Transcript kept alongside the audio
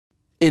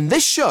In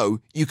this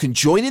show, you can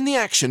join in the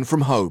action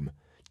from home.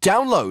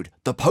 Download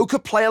the Poker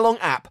Play Along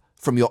app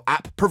from your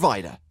app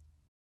provider.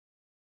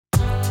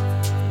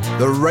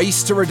 The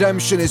race to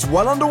redemption is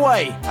well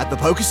underway at the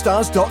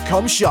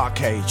PokerStars.com shark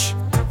cage.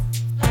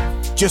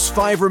 Just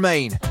 5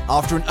 remain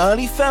after an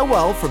early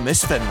farewell from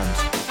Miss Finland.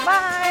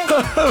 Bye!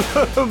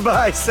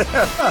 Bye,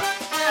 Sarah.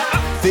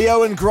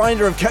 Theo and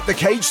Grinder have kept the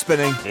cage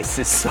spinning. This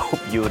is so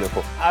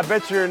beautiful. I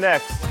bet you're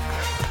next.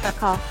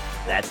 Call.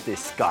 That's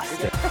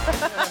disgusting.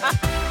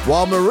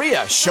 While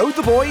Maria showed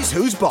the boys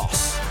who's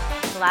boss.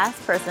 The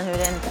last person who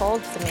didn't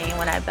fold to me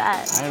when I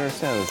bet I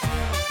understand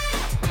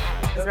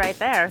this. was right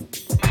there.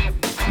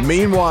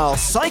 Meanwhile,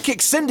 psychic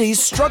Sindijs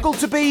struggled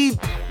to be,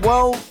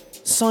 well,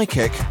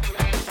 psychic.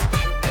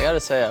 I gotta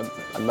say,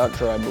 I'm not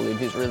sure I believe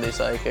he's really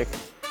psychic.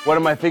 What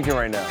am I thinking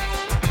right now?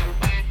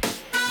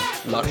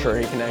 I'm not sure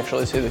he can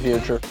actually see the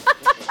future.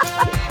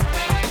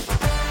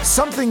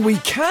 Something we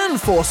can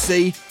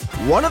foresee,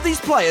 one of these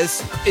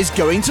players is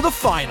going to the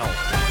final.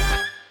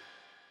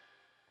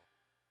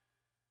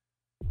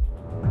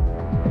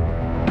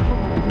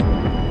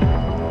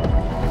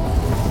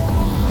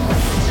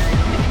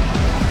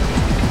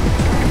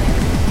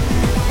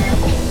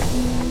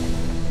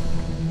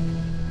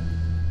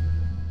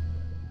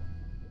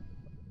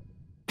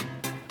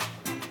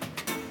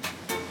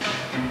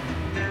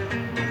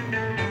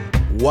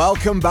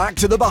 Welcome back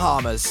to the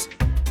Bahamas,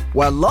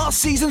 where last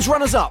season's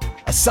runners-up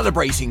are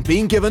celebrating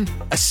being given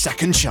a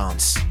second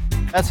chance.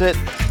 That's it.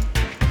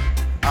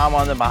 I'm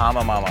on the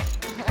Bahama Mama.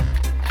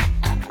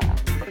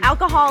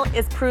 Alcohol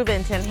is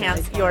proven to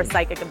enhance your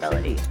psychic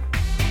ability.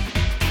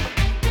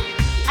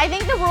 I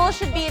think the rule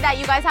should be that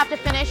you guys have to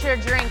finish your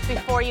drink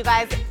before you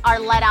guys are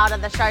let out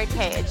of the shark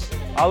cage.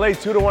 I'll lay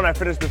 2-1 I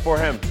finished before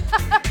him.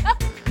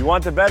 You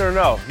want the bet or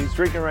no? He's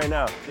drinking right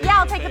now. Yeah,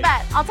 I'll take the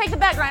bet. I'll take the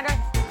bet, Grinder.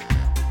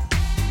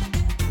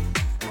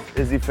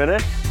 Is he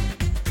finished?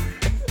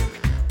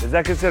 Is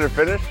that considered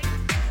finished?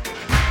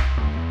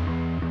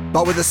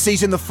 But with the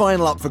seat in the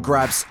final up for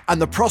grabs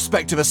and the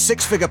prospect of a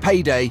 6-figure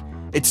payday,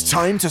 it's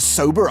time to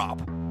sober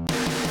up.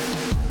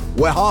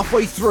 We're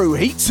halfway through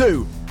Heat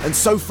 2, and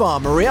so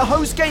far Maria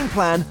Ho's game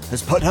plan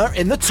has put her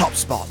in the top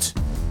spot.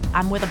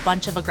 I'm with a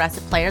bunch of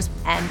aggressive players,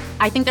 and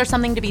I think there's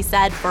something to be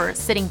said for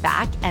sitting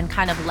back and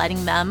kind of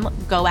letting them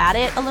go at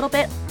it a little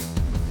bit.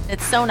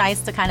 It's so nice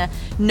to kind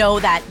of know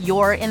that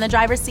you're in the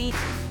driver's seat,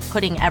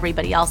 putting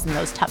everybody else in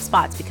those tough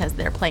spots because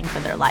they're playing for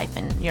their life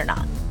and you're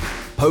not.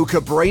 Poker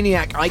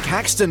brainiac Ike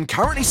Haxton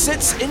currently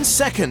sits in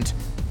second,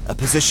 a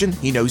position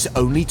he knows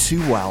only too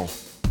well.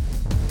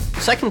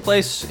 Second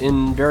place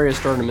in various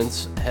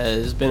tournaments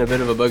has been a bit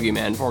of a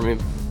boogeyman for me.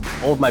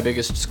 All of my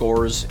biggest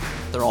scores,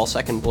 they're all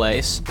second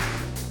place.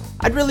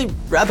 I'd really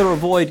rather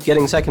avoid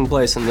getting second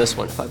place in this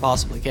one if I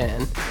possibly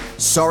can.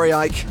 Sorry,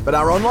 Ike, but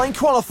our online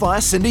qualifier,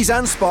 Sindijs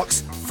and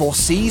Spox,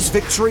 foresees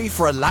victory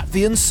for a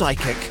Latvian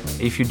psychic.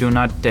 If you do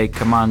not take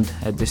command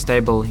at this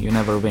table, you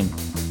never win.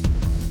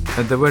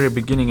 At the very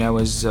beginning I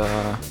was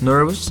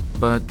nervous,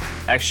 but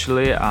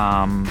actually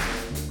I'm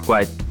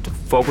quite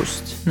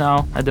focused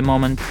now at the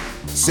moment.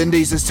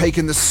 Sindijs has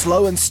taken the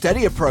slow and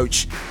steady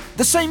approach.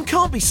 The same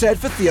can't be said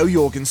for Theo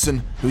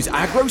Jorgensen, whose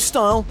aggro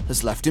style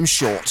has left him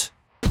short.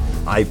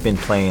 I've been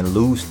playing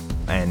loose,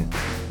 and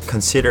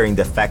considering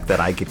the fact that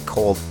I get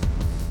called,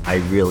 I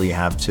really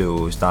have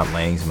to start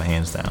laying some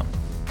hands down.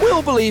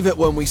 We'll believe it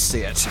when we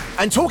see it.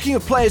 And talking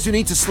of players who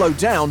need to slow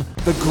down,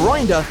 the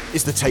Grinder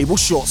is the table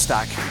short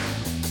stack.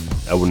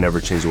 I would never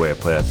change the way I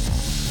play.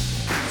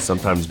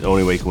 Sometimes the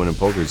only way you can win in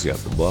poker is you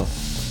have to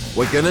bluff.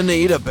 We're gonna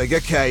need a bigger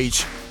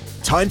cage.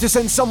 Time to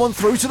send someone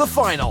through to the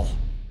final.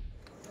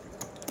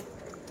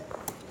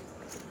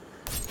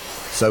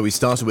 So we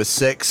started with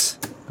 6,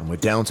 and we're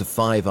down to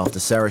 5 after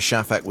Sarah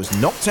Shafak was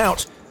knocked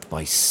out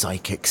by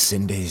psychic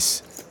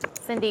Sindijs.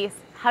 Sindijs,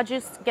 how'd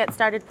you get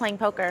started playing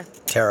poker?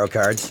 Tarot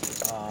cards.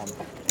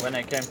 When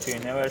I came to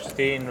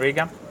university in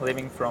Riga,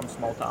 living from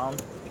small town.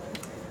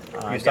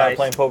 You started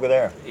playing poker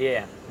there?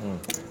 Yeah.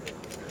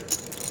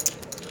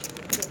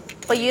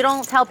 But you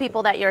don't tell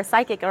people that you're a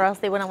psychic or else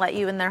they wouldn't let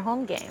you in their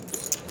home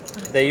games.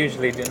 They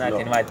usually do not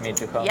invite me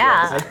to home.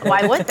 Yeah, games.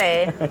 why would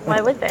they? Why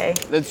would they?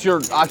 That's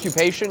your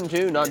occupation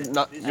too?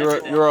 Not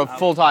you're a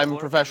full-time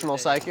professional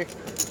psychic?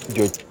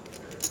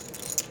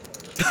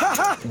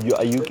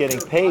 Are you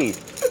getting paid?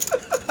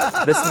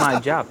 This is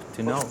my job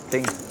to know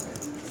things.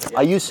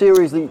 Are you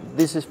seriously,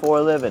 this is for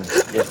a living?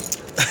 Yeah.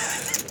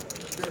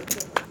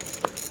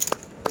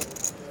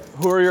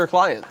 Who are your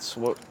clients?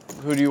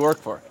 Who do you work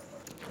for?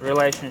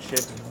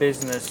 Relationships,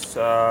 business,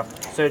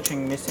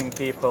 searching missing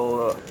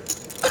people.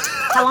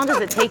 How long does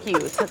it take you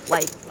to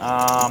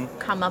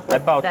come up with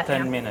about that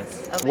 10 answer?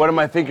 minutes. Okay. What am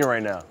I thinking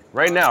right now?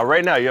 Right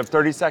now, you have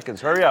 30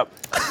 seconds. Hurry up.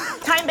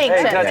 Time bank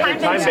Hey, chip. time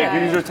bank. You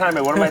use your time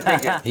bank. What am I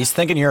thinking? He's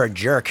thinking you're a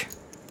jerk.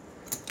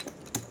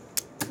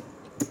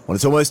 Well,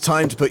 it's almost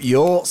time to put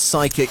your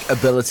psychic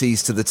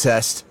abilities to the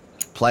test.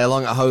 Play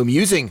along at home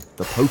using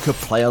the Poker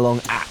Play Along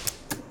app.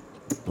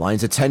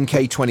 Blinds are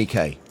 10K,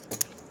 20K.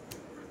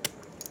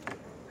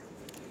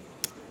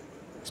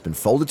 It's been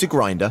folded to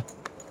Grinder.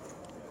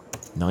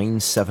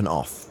 9-7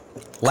 off.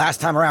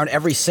 Last time around,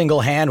 every single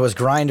hand was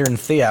Grinder and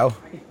Theo.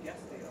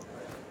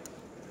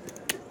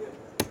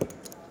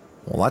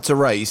 Well, that's a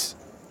raise.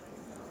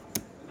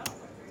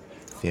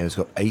 Theo's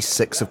got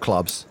ace-6 of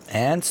clubs.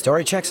 And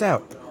story checks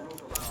out.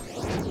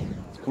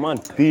 Come on,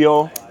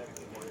 Theo.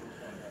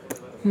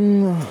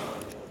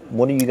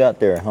 What do you got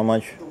there? How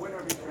much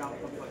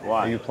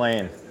Why? are you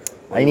playing?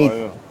 I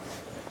need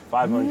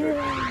 500.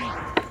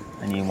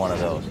 I need one of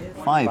those.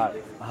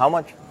 Five. How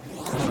much?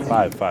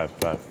 Five.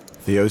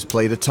 Theo's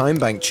played a time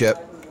bank chip.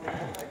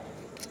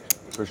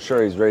 For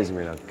sure he's raising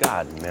me now.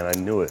 God, man, I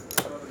knew it.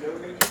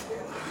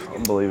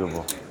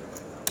 Unbelievable.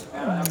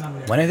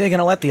 When are they going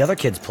to let the other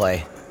kids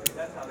play?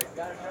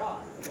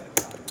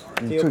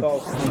 You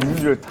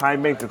use your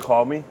time bank to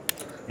call me?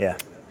 Yeah.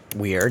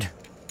 Weird.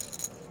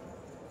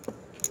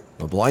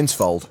 The blinds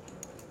fold.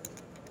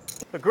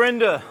 The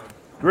Grinder.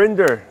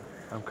 Grinder.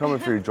 I'm coming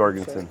for you,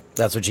 Jorgensen.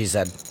 That's what she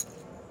said.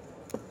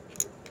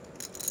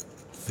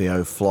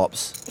 Theo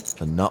flops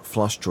the nut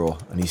flush draw,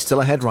 and he's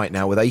still ahead right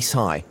now with ace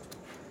high.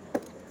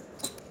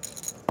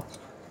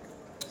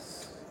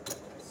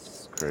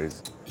 It's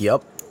crazy.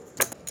 Yep.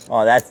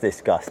 Oh, that's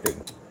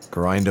disgusting.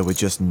 Grinder with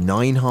just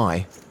 9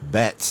 high.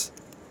 Bets.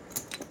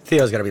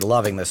 Theo's going to be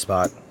loving this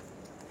spot.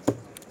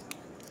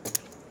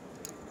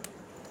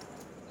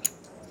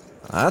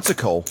 That's a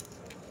call.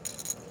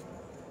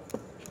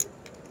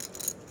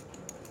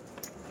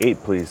 8,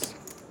 please.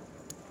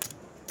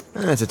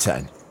 That's a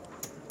 10.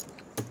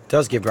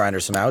 Does give Grinder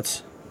some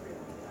outs.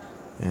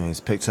 Yeah, he's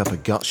picked up a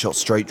gut shot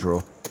straight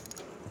draw.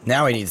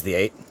 Now he needs the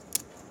 8.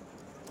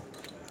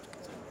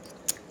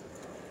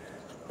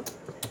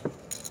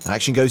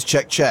 Action goes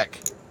check, check.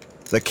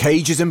 The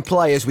cage is in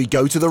play as we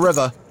go to the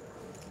river.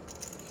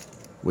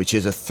 Which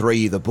is a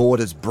 3. The board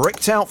is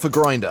bricked out for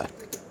Grinder.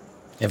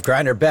 If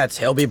Grinder bets,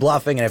 he'll be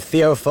bluffing, and if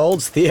Theo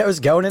folds, Theo's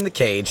going in the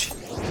cage.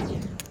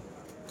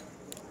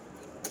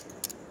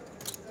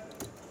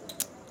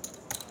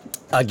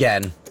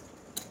 Again.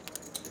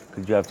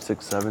 Could you have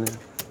 6, 7 here?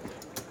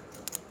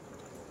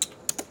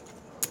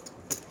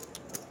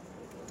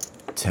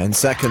 10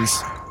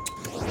 seconds.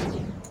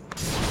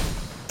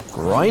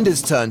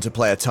 Grinder's turn to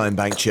play a time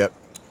bank chip.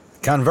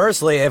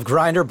 Conversely, if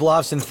Grinder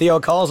bluffs and Theo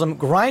calls him,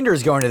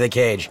 Grinder's going to the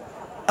cage.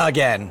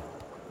 Again.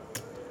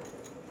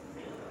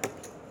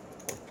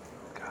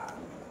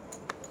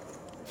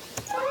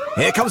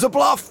 Here comes a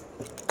bluff.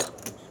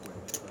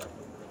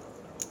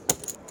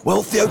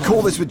 Will Theo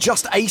call this with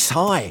just ace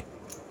high?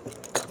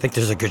 I think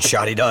there's a good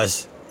shot he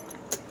does.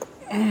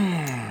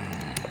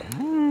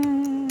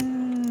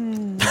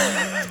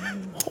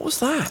 What was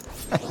that?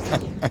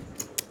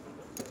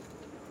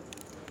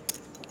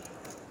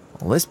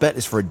 Well, this bet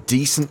is for a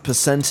decent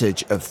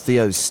percentage of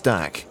Theo's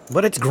stack.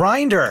 But it's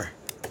Grinder.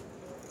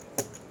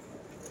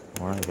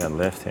 What do I got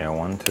left here?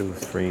 1, 2,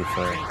 3,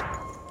 4.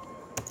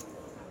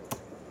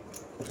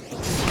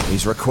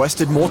 He's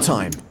requested more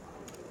time.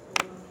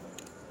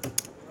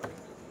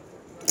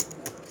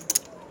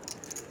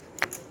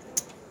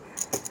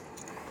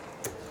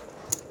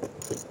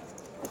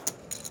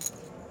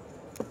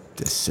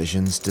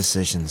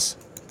 Decisions.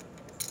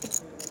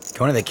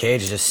 Going to the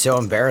cage is just so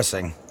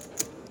embarrassing.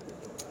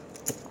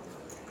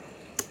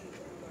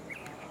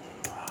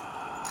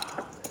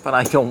 But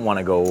I don't want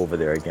to go over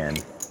there again.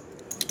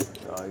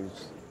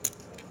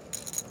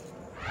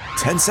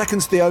 10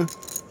 seconds, Theo.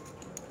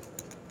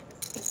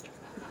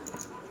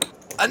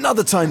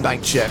 Another time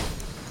bank chip.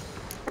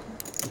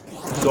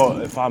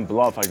 So if I'm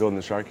bluff, I go in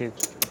the shark cage?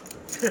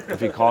 If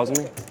he calls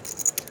me?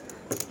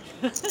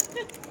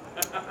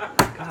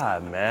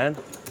 God, man.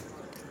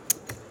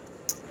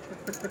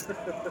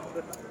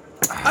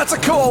 That's a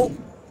call.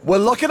 We're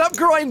looking up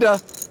Grinder.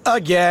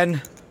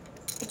 Again.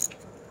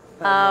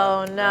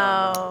 Oh,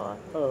 no.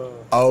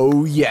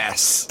 Oh,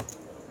 yes.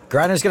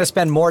 Grinder's going to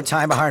spend more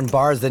time behind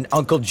bars than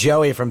Uncle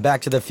Joey from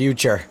Back to the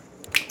Future.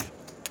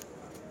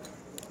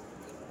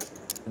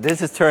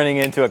 This is turning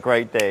into a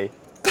great day.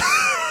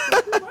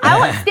 I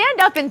would stand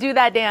up and do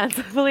that dance,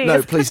 please.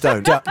 No, please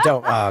don't.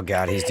 Don't. Oh,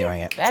 God, he's doing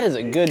it. That is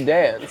a good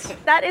dance.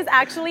 That is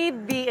actually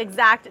the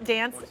exact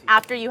dance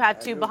after you have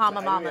 2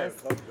 Bahama Mamas.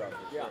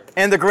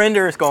 And the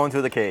Grinder is going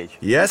to the cage.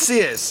 Yes, he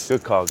is.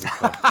 Good call, good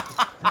call.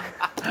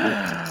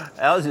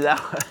 That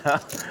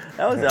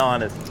was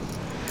honest.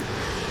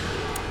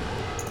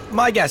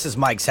 My guess is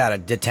Mike's had a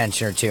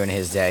detention or 2 in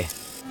his day.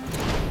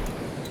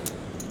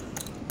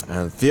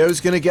 And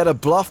Theo's going to get a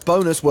bluff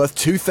bonus worth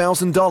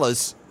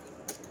 $2,000.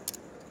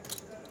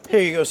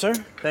 Here you go, sir.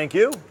 Thank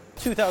you.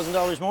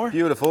 $2,000 more.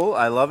 Beautiful.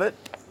 I love it.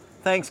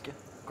 Thanks,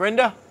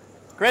 Grinder.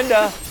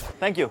 Grinder.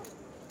 Thank you.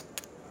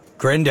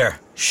 Grinder.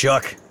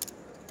 Shook.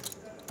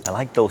 I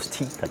like those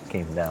teeth that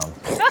came down.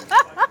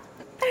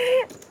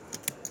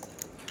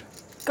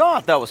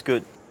 God, that was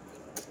good.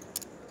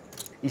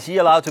 Is he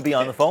allowed to be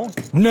on the phone?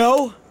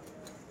 No.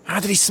 How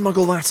did he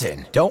smuggle that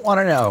in? Don't want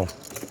to know.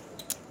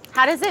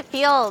 How does it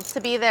feel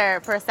to be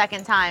there for a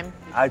second time?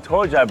 I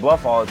told you I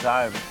bluff all the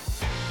time.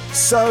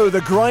 So,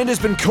 the Grinder's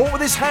been caught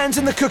with his hands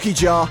in the cookie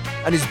jar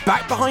and is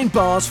back behind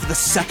bars for the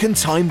second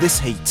time this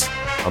heat.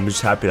 I'm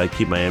just happy I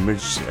keep my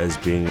image as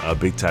being a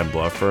big-time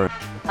bluffer.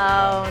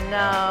 Oh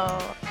no.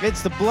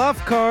 It's the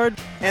bluff card.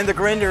 And the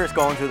grinder is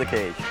going to the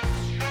cage.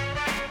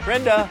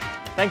 Grinder,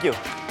 thank you.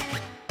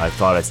 I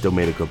thought I still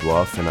made a good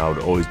bluff, and I would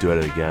always do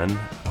it again.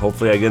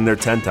 Hopefully I get in there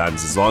 10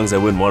 times. As long as I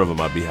win one of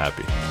them, I'd be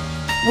happy.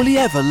 Will he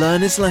ever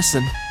learn his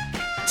lesson?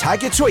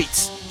 Tag your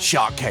tweets,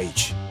 Shark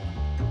Cage.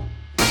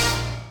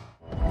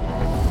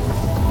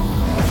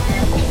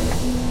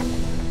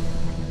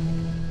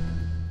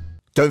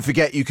 Don't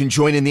forget you can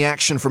join in the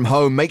action from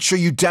home. Make sure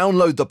you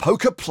download the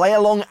Poker Play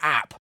Along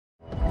app.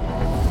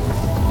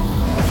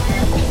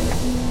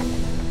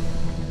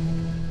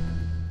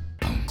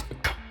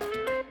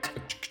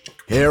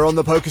 Here on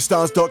the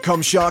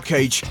PokerStars.com Shark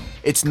Cage,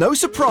 it's no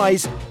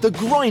surprise the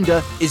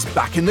grinder is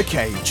back in the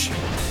cage.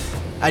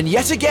 And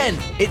yet again,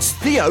 it's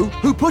Theo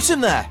who put him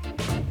there.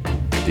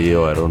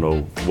 Theo, I don't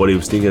know what he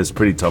was thinking. It's a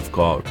pretty tough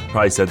call.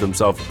 Probably said to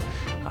himself,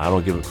 I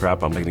don't give a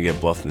crap. I'm going to get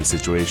bluffed in this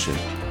situation.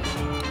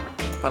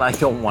 But I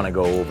don't want to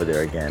go over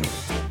there again.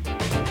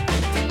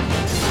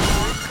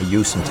 I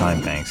used some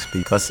time banks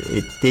because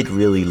it did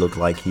really look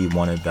like he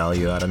wanted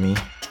value out of me.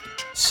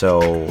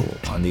 So,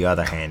 on the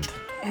other hand,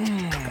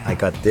 I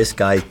got this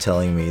guy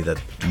telling me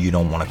that you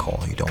don't want to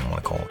call, you don't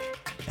want to call.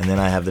 And then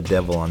I have the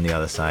devil on the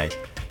other side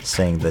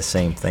saying the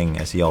same thing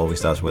as he always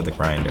does with the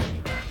grinder.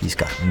 He's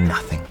got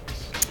nothing.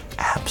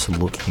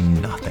 Absolutely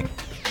nothing.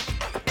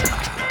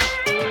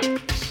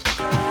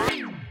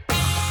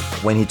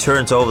 When he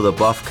turns over the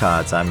bluff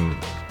cards, I'm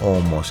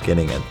almost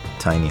getting a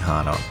tiny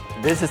heart out.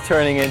 This is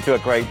turning into a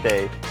great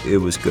day. It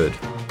was good.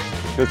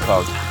 Good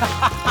call.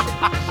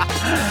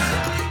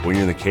 When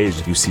you're in the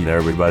cage, you see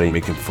everybody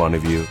making fun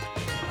of you.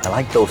 I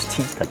like those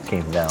teeth that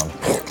came down.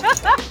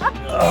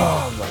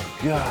 Oh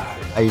my God.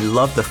 I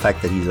love the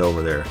fact that he's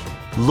over there.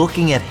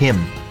 Looking at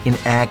him in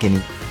agony,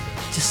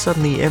 just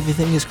suddenly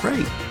everything is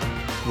great.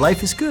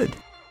 Life is good.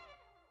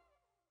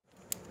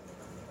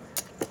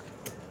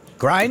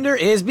 Grinder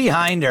is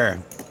behind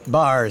her.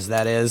 Bars,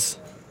 that is.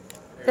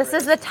 This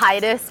is the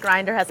tightest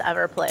Grinder has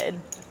ever played.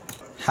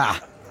 Ha.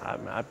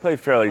 I play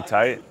fairly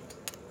tight.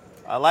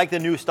 I like the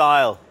new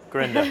style,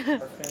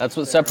 Grinder. That's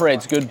what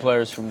separates good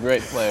players from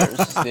great players,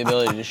 is the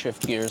ability to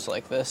shift gears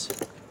like this.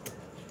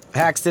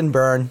 Paxton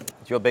Byrne.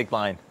 It's your big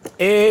blind.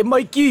 Hey,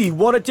 Mikey,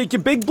 want to take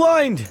your big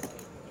blind?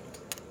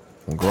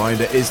 Well,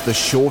 Grinder is the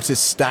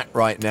shortest stack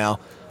right now,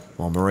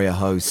 while Maria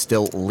Ho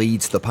still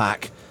leads the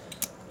pack.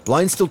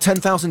 Blind still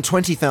 10,000,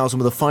 20,000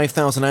 with a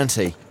 5,000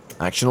 ante.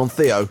 Action on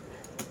Theo.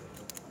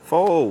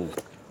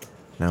 Fold.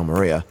 Now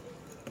Maria.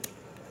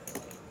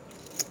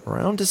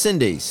 Round to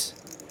Sindijs.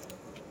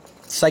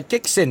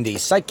 Psychic Sindijs,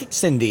 Psychic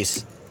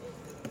Sindijs.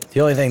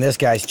 The only thing this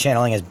guy's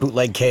channeling is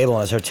bootleg cable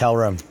in his hotel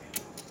room.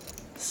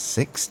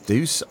 6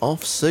 deuce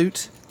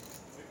offsuit.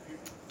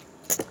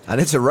 And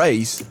it's a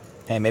raise.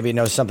 Hey, maybe he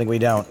knows something we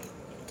don't.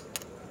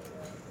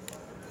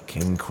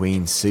 King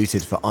Queen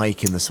suited for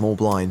Ike in the small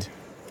blind.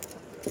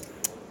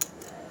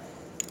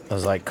 I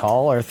was like,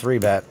 call or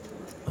 3-bet?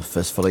 A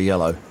fistful of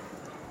yellow.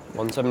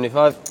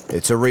 175.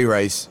 It's a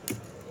re-raise.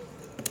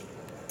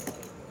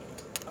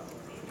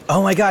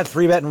 Oh my God,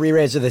 3-bet and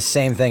re-raise are the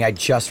same thing. I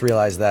just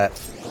realized that.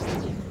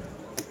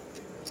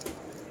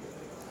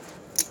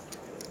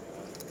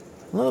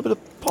 A little bit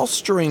of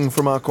posturing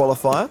from our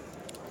qualifier.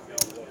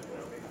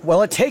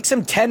 Well, it takes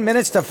him 10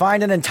 minutes to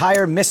find an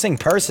entire missing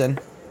person.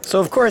 So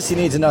of course he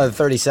needs another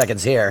 30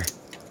 seconds here.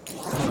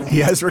 He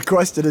has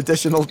requested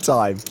additional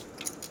time.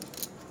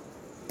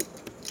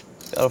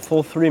 Got a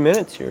full 3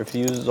 minutes here. If he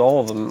uses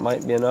all of them, it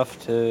might be enough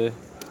to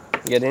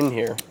get in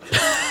here.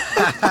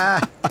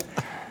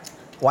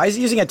 Why is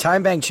he using a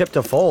time bank chip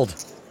to fold?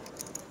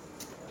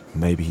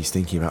 Maybe he's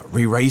thinking about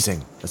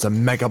re-raising as a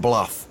mega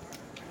bluff.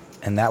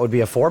 And that would be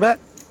a 4-bet?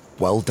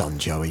 Well done,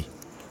 Joey.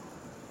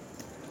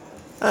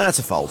 That's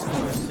a fold.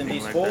 In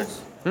these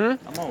folds, I'm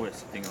always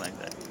sitting like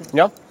that.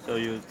 Yep. So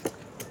you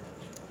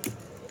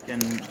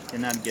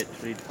cannot get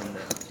rid from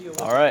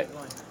that. All right.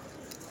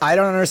 I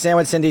don't understand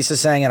what Sindijs is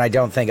saying, and I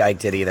don't think Ike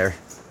did either.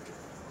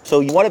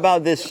 So what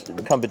about this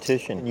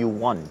competition? You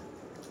won.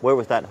 Where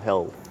was that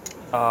held?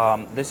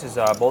 This is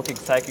a Baltic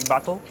Psychic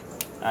Battle,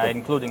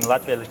 including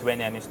Latvia,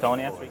 Lithuania, and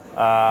Estonia.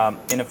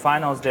 In the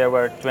finals, there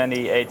were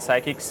 28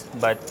 psychics,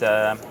 but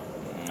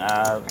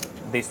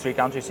these 3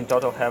 countries in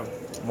total have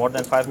more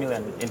than 5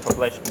 million in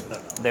population.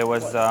 There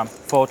was a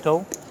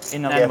photo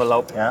in an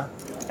envelope,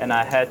 and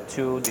I had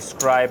to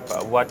describe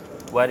what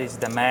is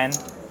the man,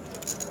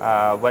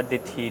 what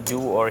did he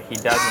do or he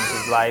does in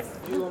his life.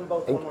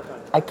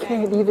 I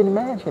can't even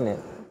imagine it.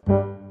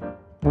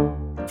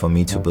 For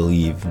me to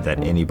believe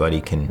that anybody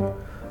can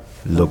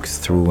look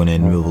through an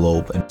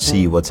envelope and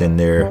see what's in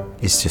there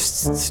is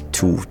just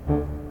too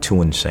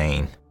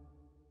insane.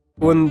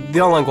 When the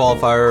online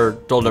qualifier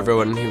told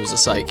everyone he was a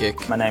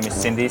psychic, My name is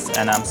Sindijs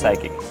and I'm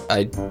psychic.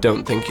 I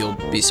don't think you'll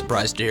be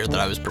surprised to hear that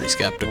I was pretty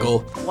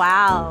skeptical.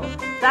 Wow.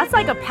 That's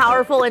like a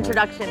powerful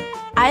introduction.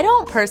 I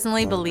don't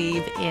personally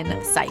believe in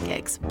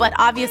psychics, but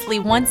obviously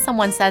once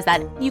someone says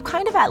that, you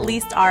kind of at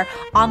least are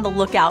on the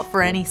lookout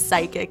for any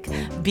psychic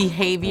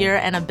behavior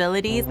and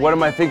abilities. What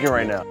am I thinking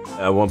right now?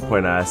 At one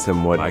point I asked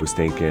him what I was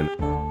thinking.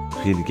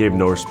 He gave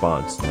no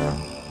response.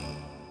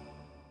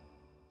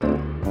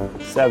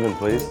 7,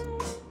 please.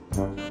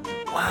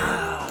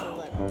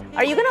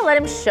 Are you gonna let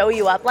him show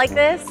you up like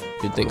this?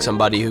 You'd think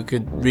somebody who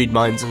could read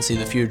minds and see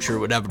the future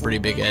would have a pretty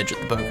big edge at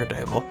the poker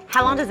table.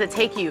 How long does it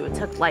take you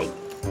to like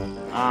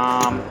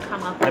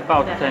come up with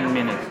About it? 10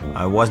 minutes.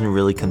 I wasn't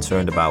really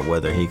concerned about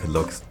whether he could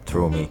look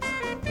through me,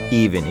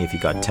 even if he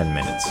got 10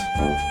 minutes.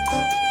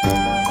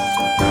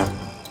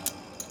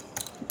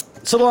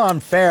 It's a little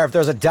unfair. If there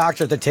was a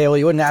doctor at the table,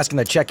 you wouldn't ask him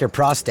to check your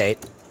prostate.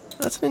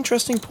 That's an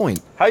interesting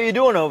point. How you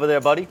doing over there,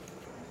 buddy?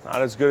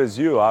 Not as good as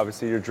you.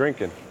 Obviously, you're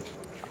drinking.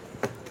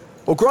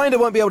 Well, Grinder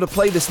won't be able to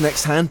play this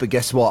next hand, but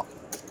guess what?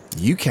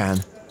 You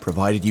can,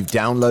 provided you've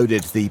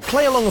downloaded the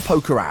Play Along a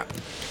Poker app.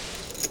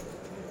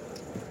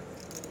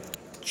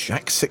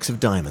 Jack 6 of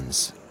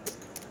diamonds.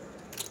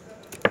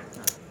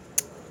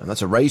 And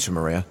that's a raise for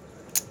Maria.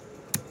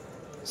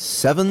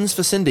 7s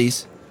for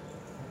Sindijs.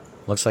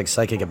 Looks like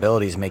psychic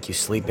abilities make you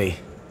sleepy.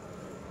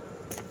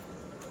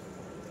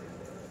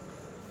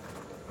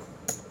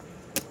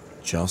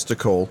 Just a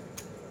call.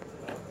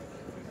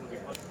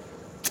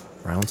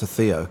 Round to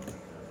Theo.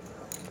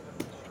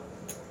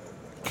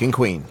 King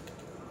Queen.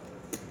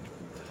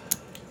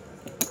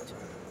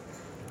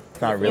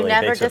 It's not really You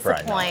a never big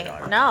surprise.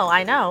 disappoint. No,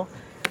 I know.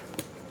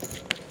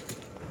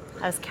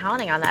 I was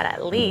counting on that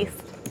at least.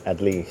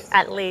 At least.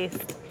 At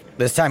least.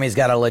 This time he's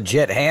got a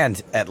legit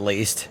hand, at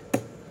least.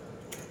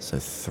 So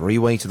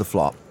 3-way to the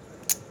flop.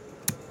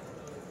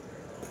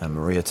 And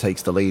Maria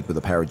takes the lead with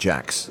a pair of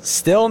jacks.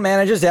 Still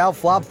manages to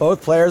outflop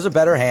both players with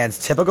better hands.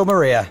 Typical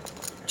Maria.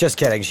 Just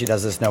kidding, she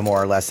does this no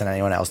more or less than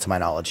anyone else to my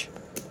knowledge.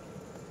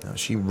 Now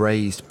she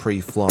raised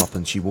pre-flop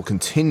and she will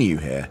continue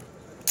here.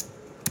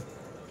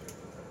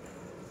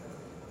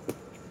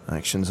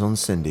 Actions on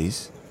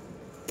Sindijs.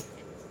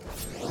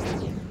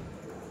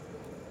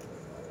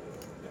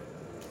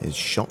 His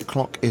shot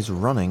clock is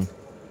running.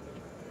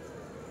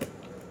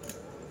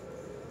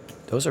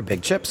 Those are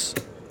big chips.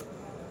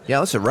 Yeah,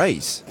 that's a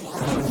raise.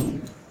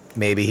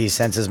 Maybe he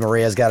senses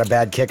Maria's got a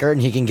bad kicker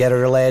and he can get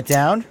her to lay it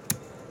down.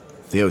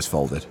 Theo's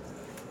folded.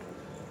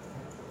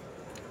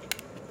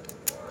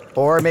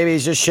 Or maybe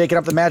he's just shaking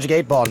up the magic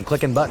 8-ball and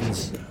clicking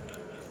buttons. Do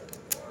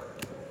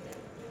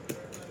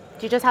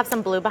you just have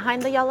some blue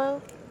behind the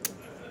yellow?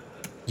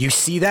 You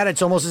see that?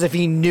 It's almost as if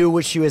he knew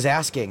what she was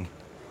asking.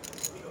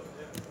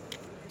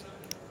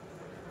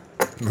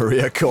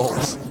 Maria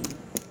calls.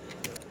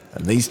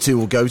 And these two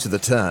will go to the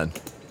turn.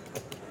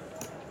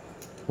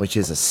 Which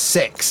is a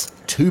 6.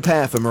 2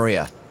 pair for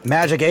Maria.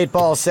 Magic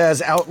 8-ball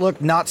says outlook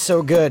not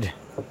so good.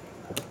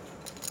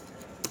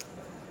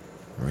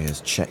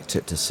 Maria's checked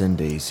it to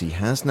Sindijs. He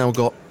has now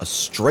got a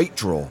straight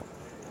draw.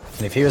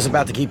 And if he was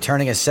about to keep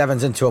turning his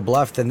 7s into a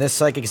bluff, then this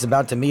psychic is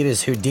about to meet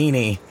his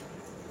Houdini.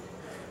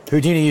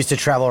 Houdini used to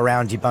travel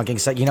around debunking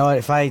psychic. You know what?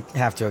 If I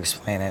have to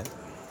explain it.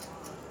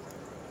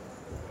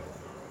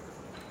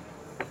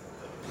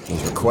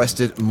 He's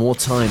requested more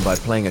time by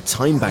playing a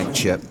time bank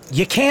chip.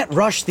 You can't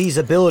rush these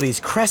abilities.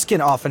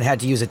 Kreskin often had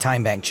to use a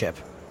time bank chip.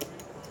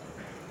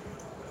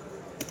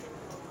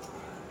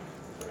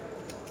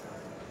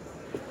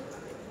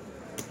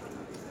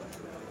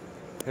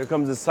 Here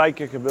comes the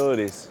psychic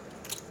abilities.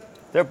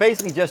 They're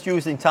basically just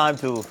using time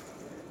to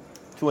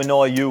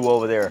annoy you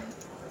over there.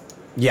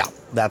 Yeah,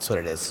 that's what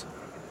it is.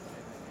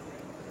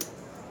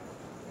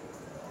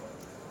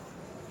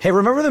 Hey,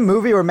 remember the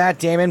movie where Matt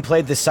Damon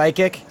played the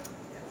psychic?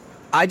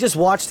 I just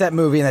watched that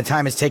movie and the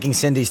time it's taking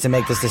Sindijs to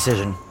make this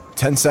decision.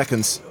 10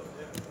 seconds.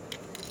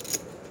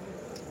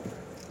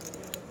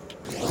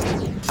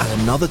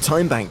 And another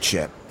time bank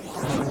chip.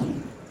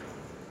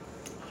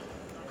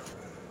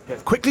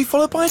 Quickly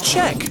followed by a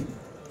check.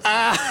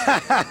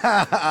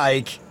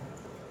 Ike.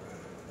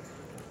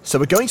 So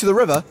we're going to the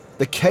river.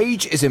 The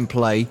cage is in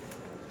play.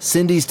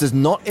 Sindijs does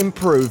not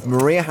improve.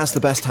 Maria has the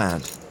best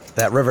hand.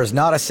 That river's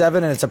not a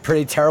 7, and it's a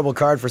pretty terrible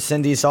card for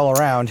Sindijs all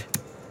around.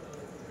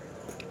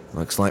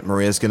 Looks like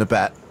Maria's gonna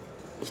bet.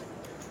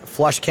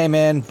 Flush came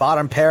in,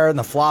 bottom pair, and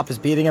the flop is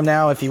beating him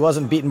now. If he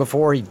wasn't beaten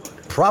before, he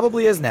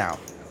probably is now.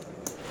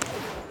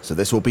 So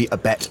this will be a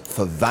bet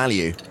for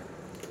value.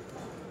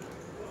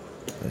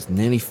 There's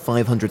nearly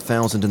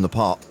 500,000 in the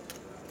pot.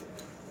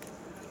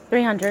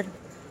 300.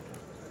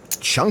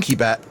 Chunky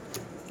bet.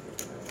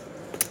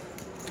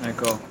 I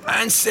go.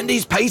 And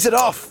Sindijs pays it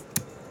off.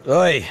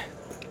 Oy.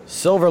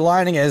 Silver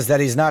lining is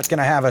that he's not going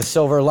to have a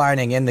silver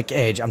lining in the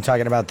cage. I'm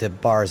talking about the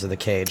bars of the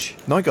cage.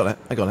 No, I got it.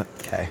 I got it.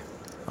 Okay.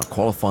 Our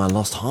qualifier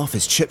lost half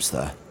his chips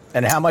there.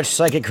 And how much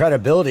psychic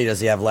credibility does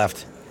he have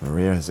left?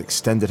 Maria has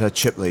extended her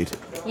chip lead.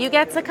 You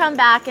get to come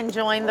back and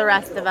join the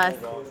rest of us.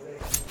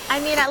 I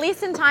mean, at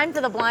least in time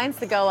for the blinds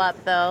to go up,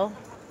 though.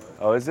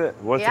 Oh, is it?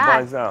 What's Yeah. the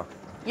blinds now?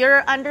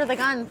 You're under the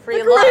gun,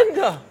 free look.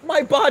 Vigrinda!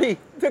 My buddy,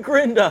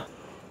 Vigrinda!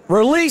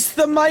 Release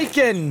the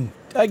Mikan!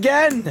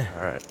 Again!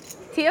 All right.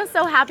 Tio's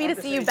so happy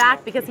to see you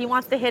back because he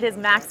wants to hit his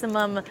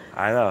maximum.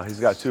 I know. He's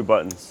got 2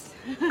 buttons.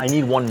 I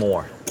need one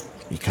more.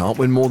 You can't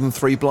win more than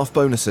 3 bluff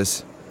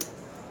bonuses.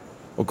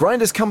 Well,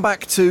 Grinder's come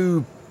back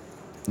to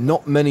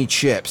not many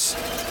chips.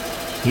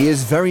 He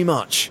is very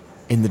much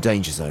in the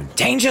danger zone.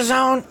 Danger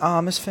zone?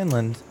 Ah, Miss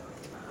Finland.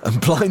 And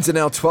blinds are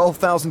now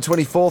 12,000,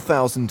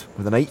 24,000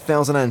 with an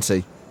 8,000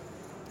 ante.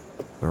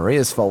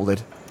 Maria's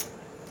folded.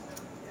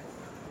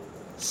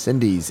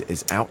 Sindijs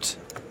is out.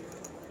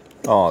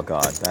 Oh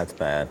God, that's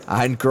bad.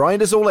 And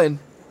Grinder's all in.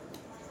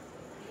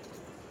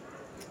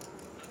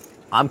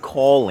 I'm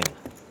calling.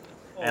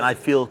 And I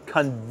feel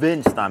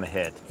convinced I'm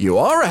ahead. You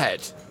are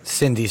ahead.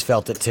 Sindijs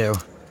felt it too.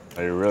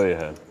 Are you really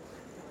ahead?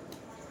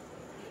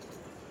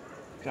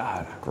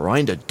 God.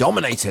 Grinder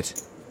dominated.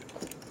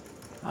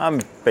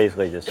 I'm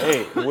basically just...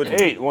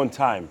 Eight one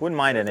time. Wouldn't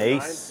mind an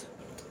ace.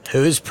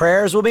 Whose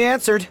prayers will be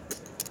answered?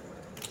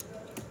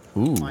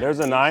 Ooh. There's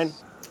a 9.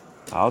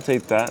 I'll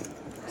take that.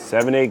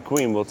 7-8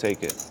 queen, we'll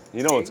take it.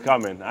 You know what's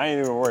coming. I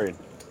ain't even worried.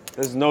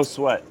 There's no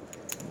sweat.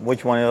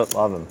 Which one of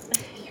them?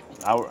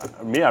 I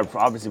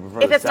obviously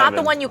prefer If it's the not 7.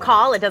 the one you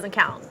call, it doesn't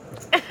count.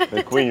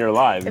 The queen, you're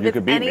live. If You it's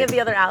could beat any me. of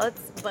the other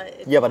outlets,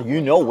 but... Yeah, but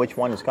you know which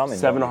one is coming.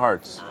 7 of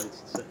hearts.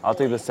 I'll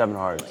take the 7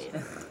 of hearts.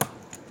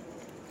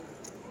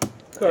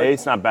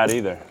 Eight's not bad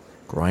either.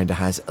 Grinder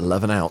has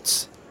 11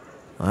 outs.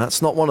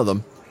 That's not one of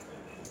them.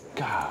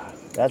 God.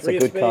 That's a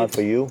good card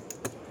for you.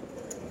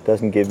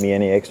 Doesn't give me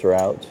any extra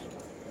outs.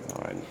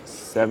 All right.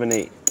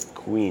 7-8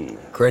 queen.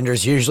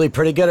 Grinder's usually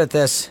pretty good at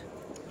this.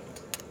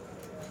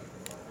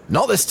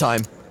 Not this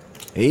time.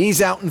 He's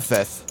out in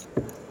 5th.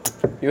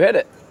 You hit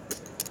it.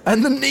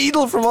 And the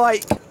needle from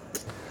Ike.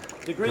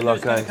 Good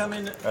luck, guys.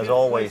 As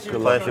always,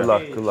 Good luck, good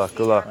luck, good luck,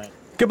 good luck.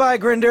 Goodbye,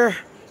 Grinder.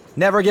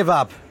 Never give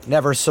up.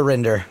 Never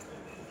surrender.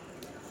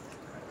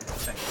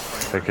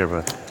 Take care,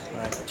 bud. All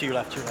right, to your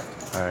left.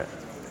 All right.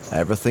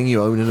 Everything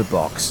you own in a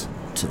box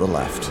to the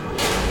left.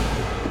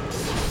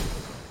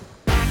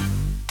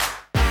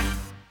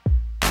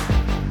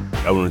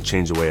 I want to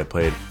change the way I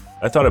played.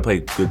 I thought I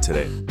played good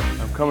today.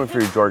 I'm coming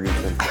for you,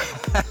 Jorgensen.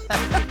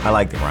 I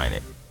like the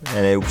grinding,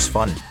 and it was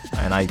fun,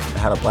 and I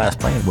had a blast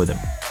playing with him.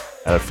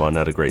 I had fun,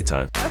 had a great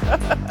time.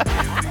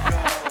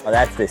 Oh,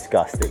 that's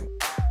disgusting.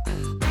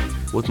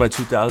 With my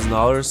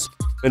 $2,000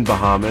 in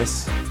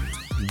Bahamas,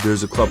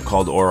 there's a club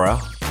called Aura.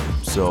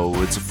 So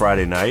it's a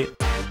Friday night.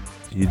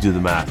 You do the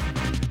math.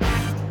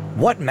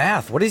 What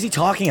math? What is he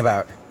talking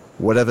about?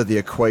 Whatever the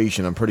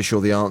equation, I'm pretty sure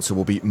the answer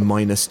will be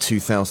minus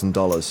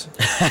 $2,000.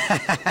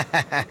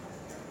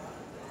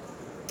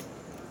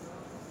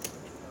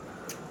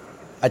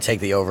 I take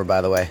the over,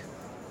 by the way.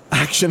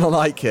 Action on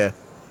Ike here.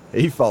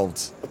 He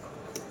folds.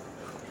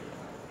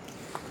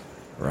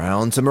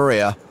 Round to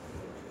Maria.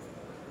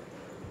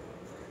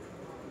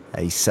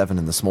 A7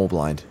 in the small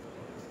blind.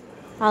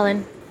 All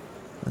in.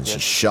 And she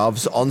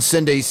shoves on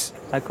Sindijs.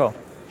 I call.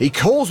 He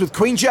calls with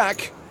Queen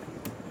Jack.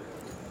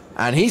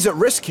 And he's at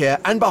risk here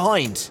and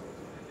behind.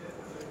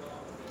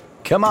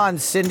 Come on,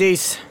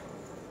 Sindijs.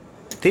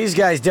 These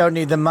guys don't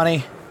need the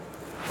money.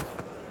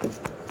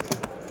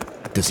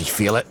 Does he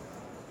feel it?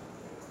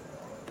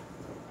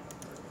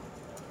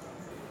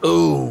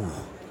 Ooh.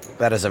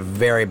 That is a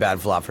very bad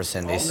flop for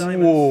Sindijs.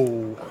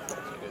 Whoa.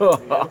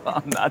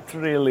 Not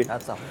really.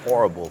 That's a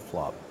horrible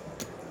flop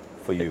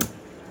for you.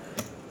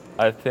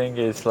 I think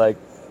it's like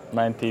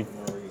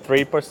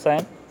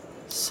 93%.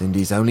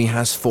 Sindijs only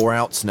has 4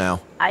 outs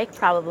now. Ike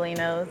probably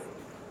knows.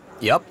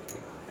 Yep.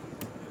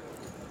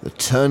 The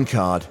turn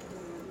card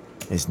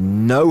is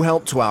no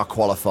help to our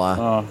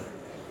qualifier.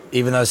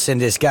 Even though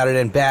Sindijs got it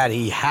in bad,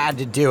 he had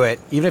to do it,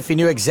 even if he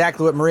knew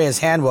exactly what Maria's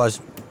hand was,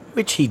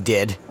 which he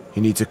did.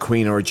 He needs a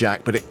queen or a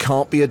jack, but it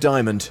can't be a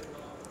diamond.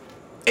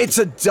 It's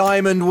a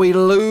diamond. We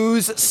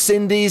lose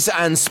Sindijs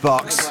and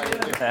Spox.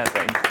 Yeah,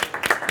 thanks.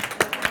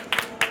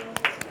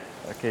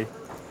 Okay.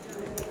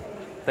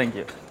 Thank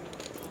you.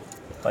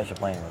 Pleasure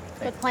playing with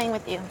you. Good playing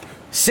with you.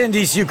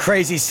 Sindijs, you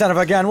crazy son of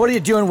a gun. What are you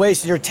doing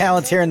wasting your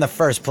talents here in the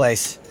first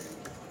place?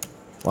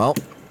 Well,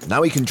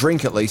 now he can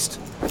drink at least.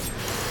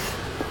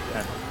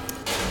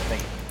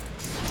 Thank you.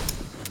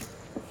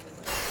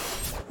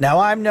 Now,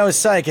 I'm no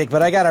psychic,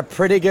 but I got a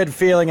pretty good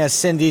feeling a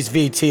Sindijs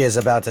VT is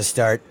about to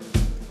start.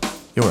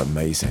 You're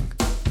amazing.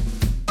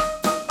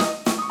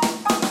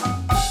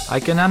 I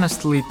can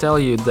honestly tell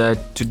you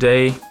that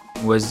today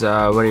was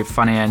very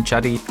funny and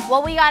chatty.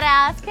 Well, we gotta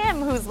ask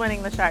him who's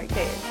winning the shark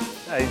cage.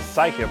 Yeah, he's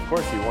psychic, of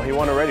course he won. He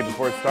won already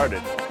before it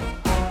started.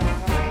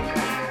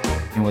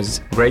 It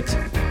was great.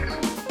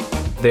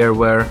 There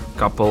were a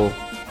couple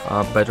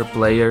better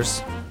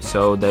players,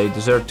 so they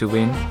deserve to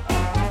win.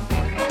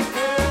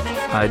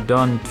 I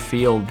don't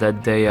feel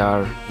that they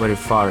are very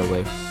far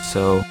away,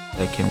 so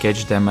I can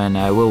catch them and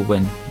I will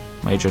win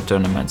major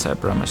tournaments, I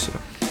promise you.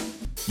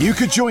 You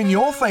could join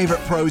your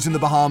favorite pros in the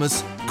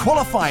Bahamas.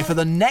 Qualify for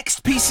the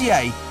next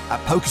PCA at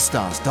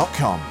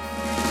PokerStars.com.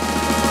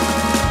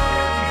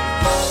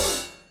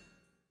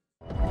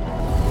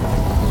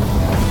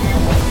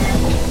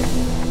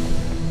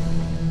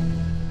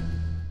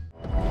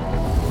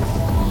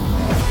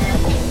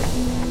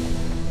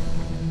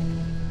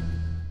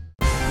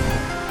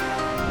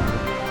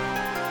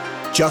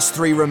 Just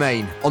 3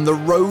 remain on the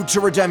road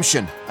to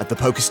redemption at the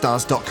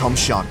PokerStars.com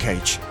shark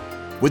cage.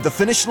 With the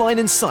finish line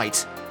in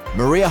sight,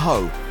 Maria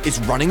Ho is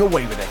running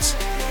away with it.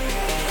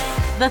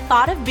 The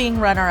thought of being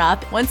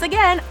runner-up, once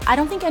again, I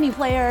don't think any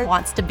player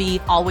wants to be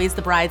always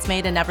the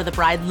bridesmaid and never the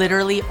bride,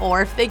 literally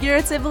or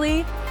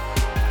figuratively.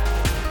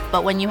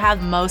 But when you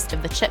have most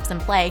of the chips in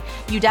play,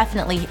 you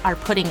definitely are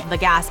putting the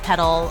gas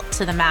pedal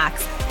to the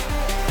max.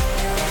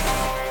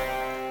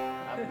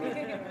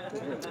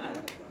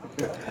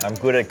 I'm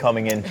good at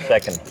coming in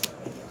second.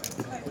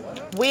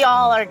 We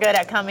all are good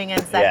at coming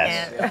in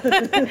second.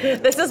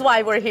 Yes. This is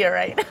why we're here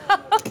right now.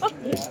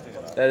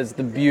 That is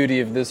the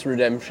beauty of this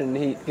redemption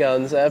heat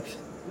concept.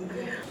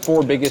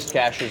 4 biggest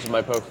cashes of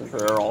my poker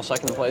career are all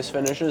second place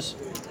finishes.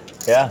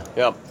 Yeah?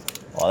 Yep.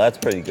 Well, that's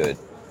pretty good.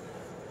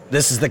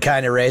 This is the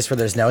kind of race where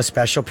there's no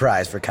special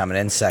prize for coming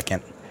in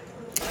second.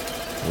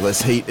 Well,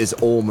 this heat is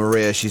all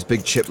Maria. She's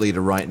big chip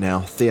leader right now.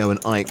 Theo and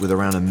Ike with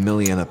around $1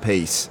 million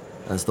apiece.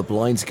 As the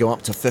blinds go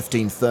up to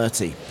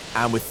 1530.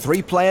 And with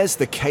 3 players,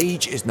 the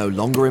cage is no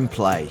longer in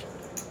play.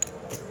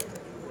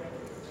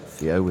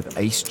 Theo with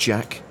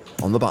ace-jack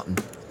on the button.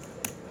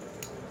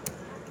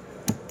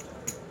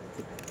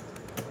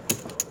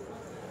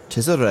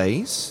 Tis a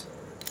raise.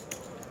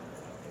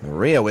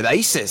 Maria with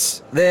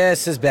aces.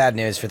 This is bad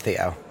news for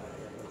Theo.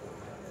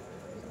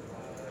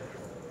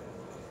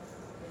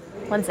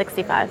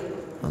 165.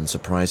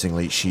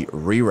 Unsurprisingly, she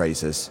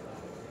re-raises.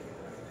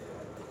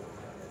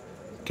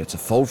 Gets a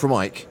fold from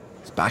Ike.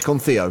 It's back on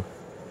Theo.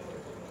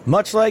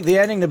 Much like the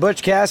ending to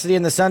Butch Cassidy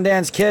and the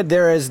Sundance Kid,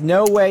 there is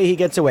no way he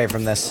gets away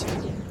from this.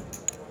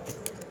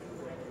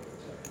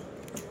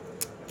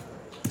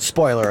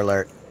 Spoiler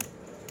alert.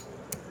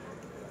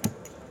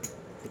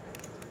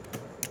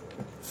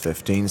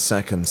 15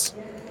 seconds.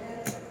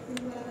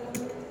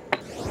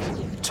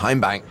 Time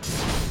bank.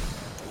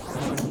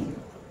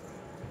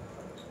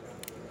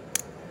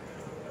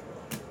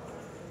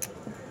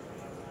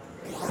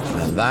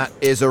 And that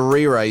is a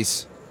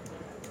re-raise.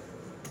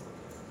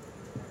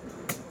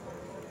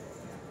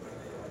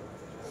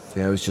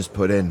 Theo's just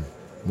put in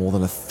more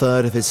than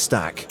 1/3 of his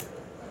stack.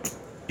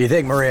 You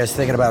think Maria's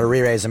thinking about a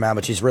re-raise amount,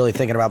 but she's really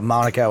thinking about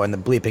Monaco and the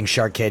bleeping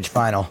Shark Cage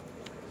final.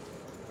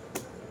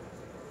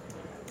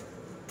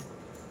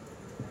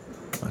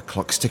 The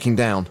clock's ticking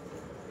down.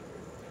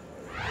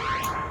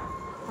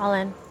 All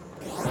in.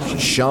 She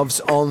shoves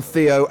on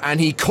Theo, and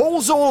he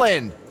calls all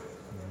in.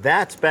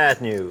 That's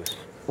bad news.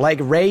 Like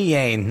Ray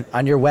Yane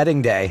on your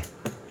wedding day.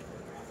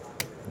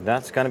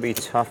 That's gonna be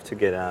tough to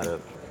get out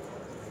of.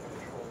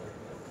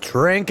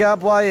 Drink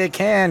up while you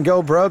can,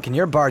 go broke, and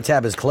your bar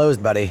tab is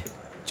closed, buddy.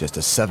 Just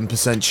a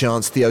 7%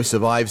 chance Theo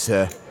survives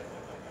here.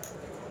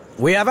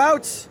 We have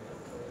outs.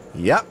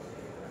 Yep.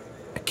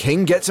 A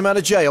king gets him out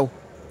of jail.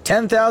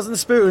 10,000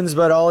 spoons,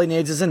 but all he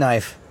needs is a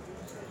knife.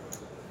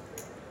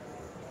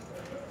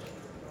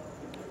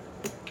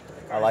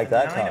 I like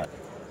that card.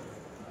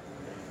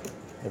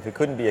 If it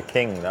couldn't be a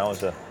king, that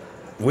was a...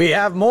 We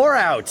have more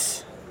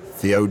outs.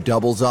 Theo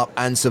doubles up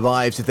and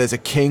survives if there's a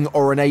king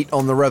or an 8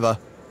 on the river.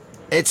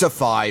 It's a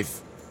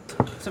 5.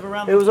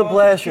 It was a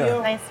pleasure.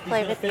 Nice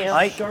play with you.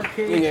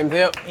 Good game,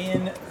 Theo.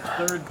 In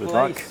 3rd Good place.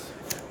 luck.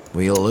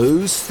 We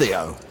lose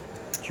Theo.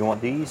 Do you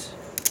want these?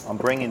 I'm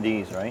bringing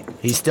these, right?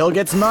 He still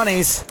gets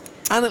monies.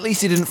 And at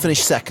least he didn't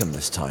finish second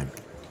this time.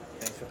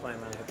 Thanks for playing,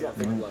 man.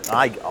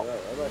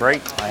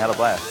 Great. I had a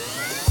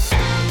blast.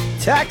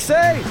 Taxi!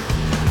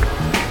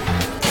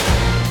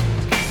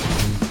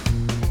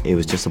 It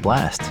was just a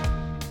blast.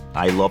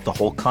 I love the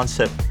whole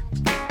concept.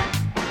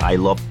 I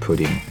love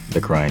putting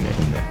the grinder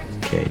in the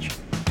cage.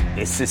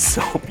 This is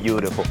so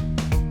beautiful.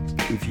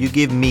 If you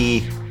give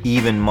me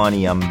even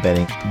money, I'm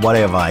betting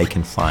whatever I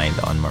can find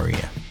on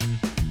Maria.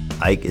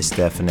 Ike is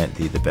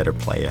definitely the better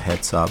player,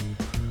 heads up,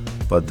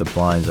 but the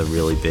blinds are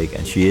really big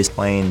and she is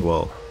playing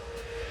well.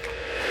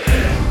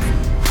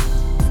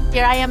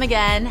 Here I am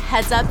again,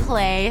 heads up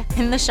play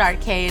in the Shark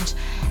Cage,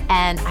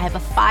 and I have a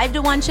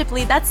 5-1 chip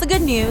lead. That's the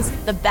good news.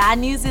 The bad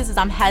news is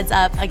I'm heads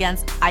up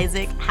against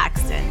Isaac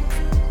Haxton.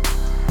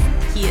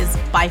 He is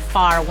by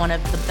far one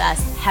of the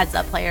best heads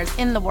up players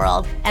in the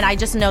world, and I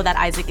just know that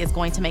Isaac is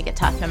going to make it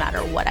tough no matter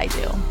what I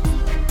do.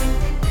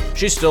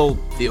 She's still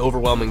the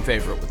overwhelming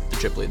favorite with the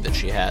chip lead that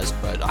she has,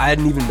 but I had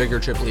an even bigger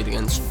chip lead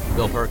against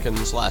Bill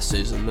Perkins last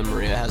season than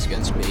Maria has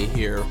against me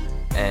here,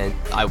 and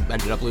I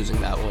ended up losing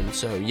that one.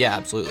 So yeah,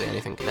 absolutely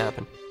anything can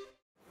happen.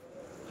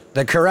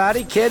 The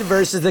Karate Kid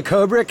versus the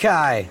Cobra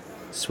Kai.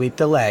 Sweep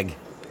the leg.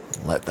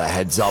 Let the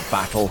heads-up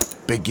battle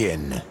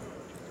begin.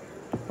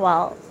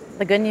 Well,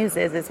 the good news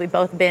is we've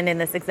both been in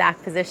this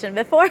exact position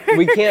before.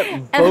 We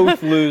can't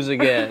both lose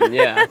again,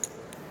 yeah.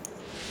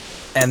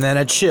 And then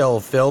a chill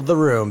filled the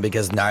room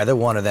because neither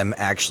one of them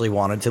actually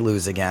wanted to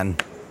lose again.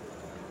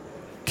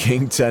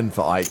 King 10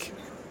 for Ike.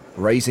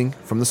 Raising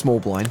from the small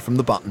blind from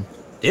the button.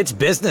 It's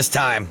business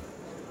time.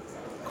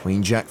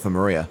 Queen Jack for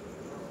Maria.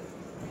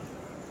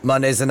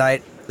 Monday's the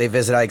night they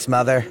visit Ike's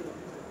mother.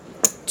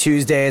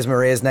 Tuesday is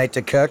Maria's night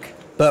to cook.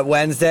 But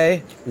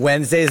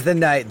Wednesday's the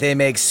night they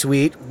make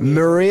sweet.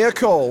 Maria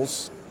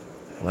calls.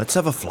 Let's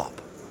have a flop.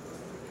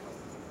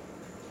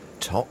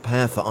 Top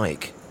pair for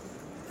Ike.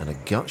 And a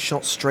gut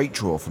shot straight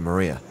draw for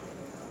Maria.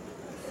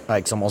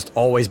 Ike's almost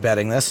always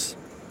betting this.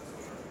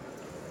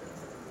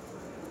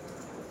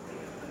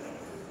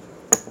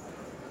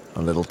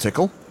 A little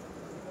tickle.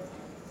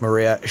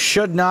 Maria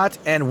should not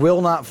and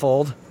will not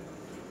fold.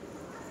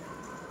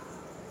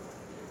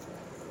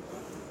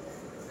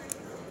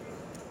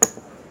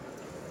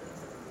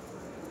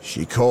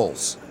 She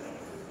calls.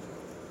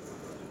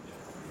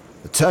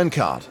 The turn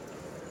card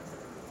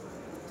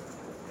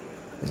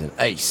is an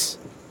ace.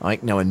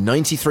 Ike now a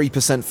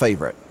 93%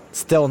 favorite.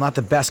 Still not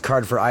the best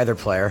card for either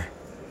player.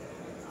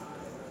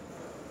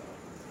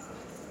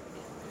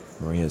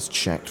 Maria's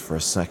checked for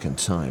a second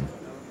time.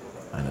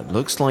 And it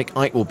looks like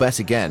Ike will bet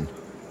again.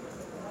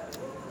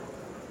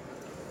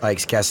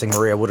 Ike's guessing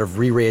Maria would have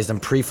re-raised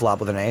him pre-flop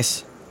with an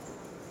ace.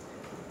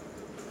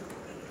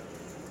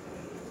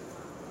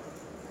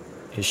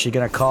 Is she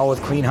going to call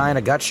with queen high and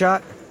a gut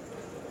shot?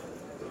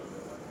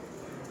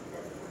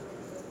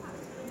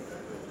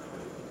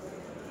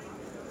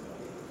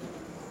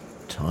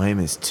 Time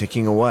is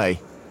ticking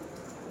away.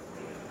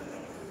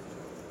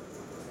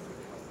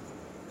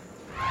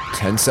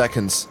 10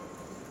 seconds.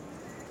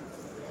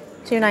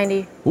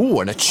 290. Ooh,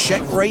 and a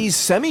check raise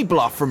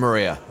semi-bluff from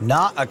Maria.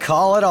 Not a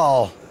call at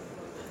all.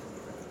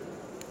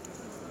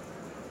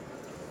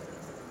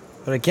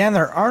 But again,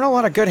 there aren't a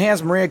lot of good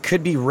hands Maria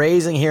could be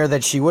raising here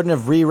that she wouldn't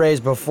have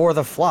re-raised before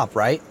the flop,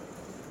 right?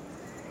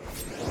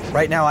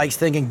 Right now, Ike's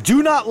thinking,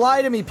 do not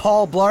lie to me,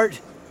 Paul Blart.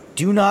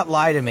 Do not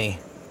lie to me.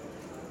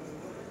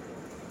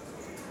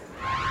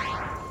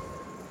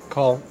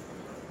 Call.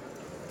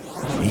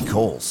 He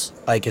calls.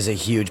 Ike is a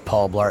huge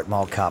Paul Blart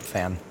Mall Cop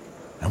fan.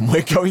 And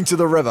we're going to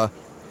the river.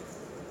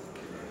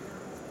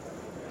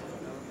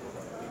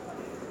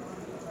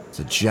 It's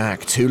a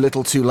jack, too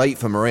little too late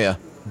for Maria.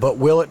 But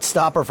will it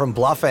stop her from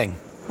bluffing?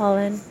 All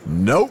in.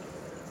 Nope.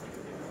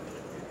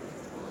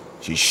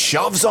 She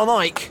shoves on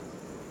Ike.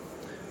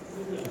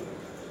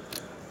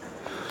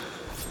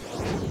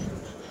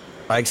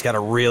 Ike's got a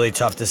really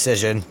tough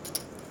decision.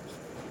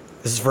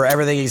 This is for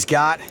everything he's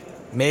got.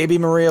 Maybe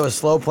Maria was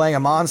slow playing a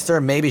monster.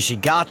 Maybe she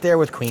got there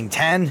with queen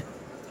 10.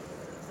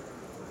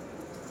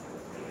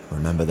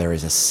 Remember, there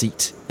is a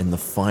seat in the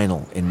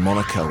final in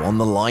Monaco on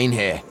the line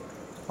here.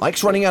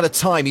 Ike's running out of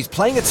time. He's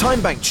playing a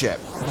time bank chip.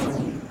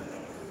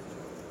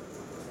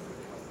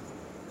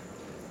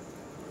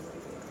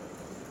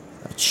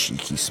 A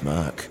cheeky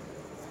smirk.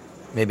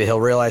 Maybe he'll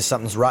realize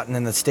something's rotten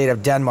in the state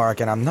of Denmark,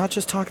 and I'm not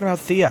just talking about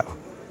Theo.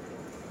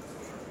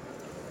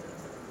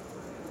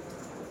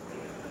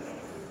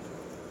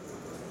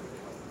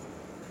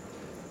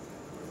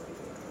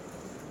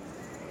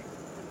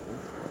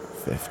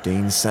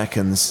 "15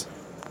 seconds.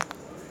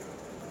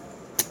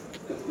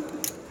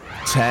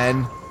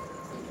 10.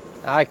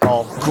 I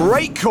call.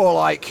 Great call,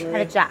 Ike.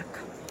 Had a jack.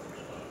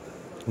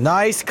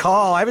 Nice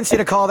call. I haven't seen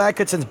a call that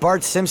good since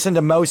Bart Simpson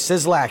to Mo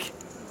Sislak.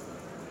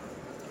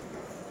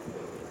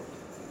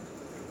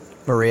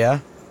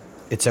 Maria,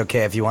 it's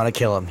okay if you want to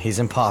kill him. He's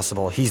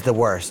impossible. He's the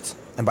worst.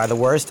 And by the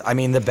worst, I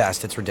mean the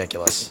best. It's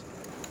ridiculous.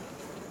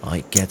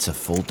 Ike gets a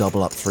full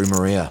double up through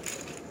Maria.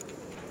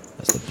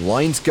 As the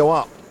blinds go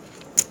up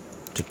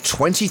to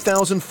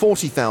 20,000,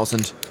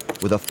 40,000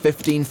 with a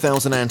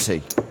 15,000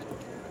 ante.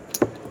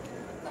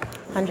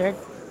 100.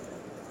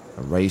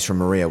 A raise from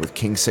Maria with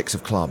king 6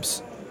 of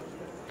clubs.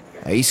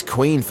 Ace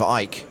queen for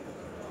Ike.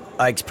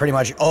 Ike's pretty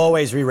much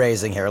always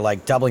re-raising here,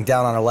 like doubling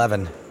down on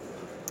 11.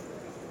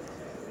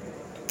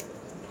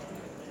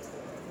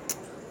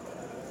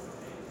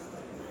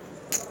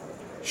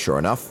 Sure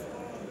enough.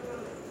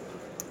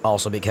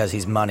 Also because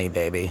he's money,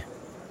 baby.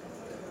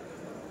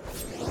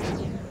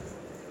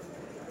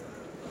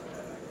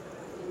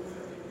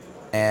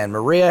 And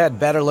Maria had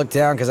better look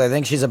down because I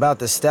think she's about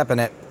to step in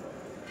it.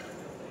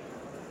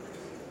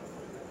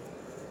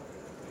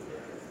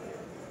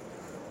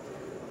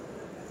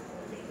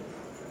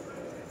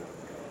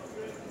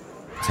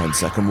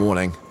 Ten-second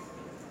warning.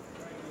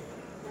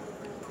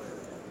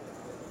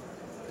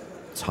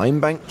 Time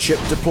bank chip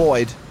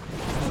deployed.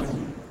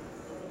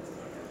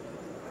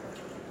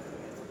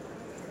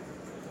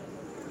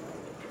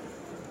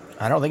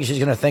 I don't think she's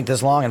going to think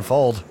this long and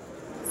fold.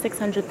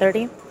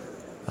 630.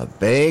 A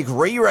big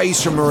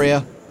re-raise from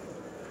Maria.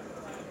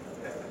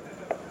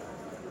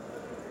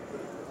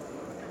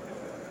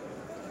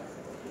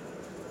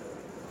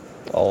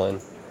 All in.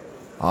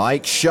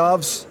 Ike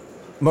shoves.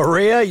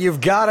 Maria,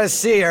 you've got to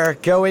see her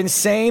go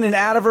insane and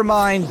out of her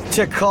mind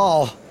to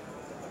call.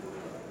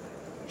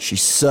 She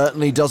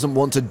certainly doesn't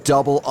want to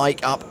double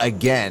Ike up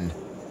again.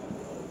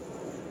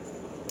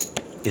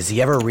 Is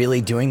he ever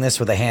really doing this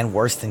with a hand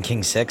worse than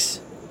king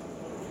 6?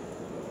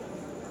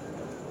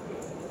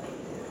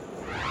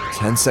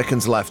 10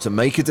 seconds left to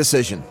make a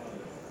decision.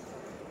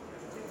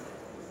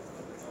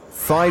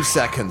 5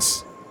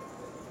 seconds.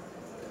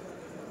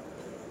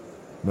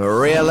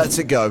 Maria lets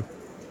it go.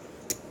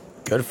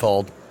 Good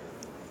fold.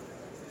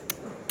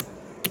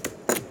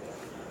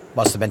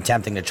 Must have been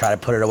tempting to try to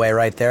put it away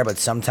right there, but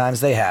sometimes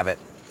they have it.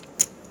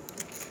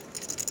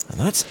 And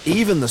that's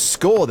even the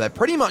score. They're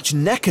pretty much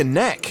neck and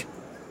neck.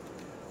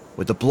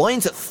 With the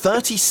blinds at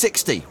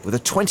 30-60 with a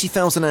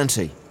 20,000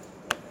 ante.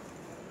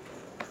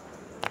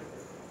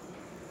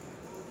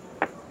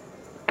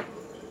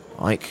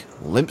 Ike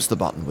limps the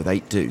button with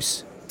 8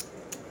 deuce.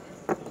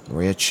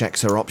 Maria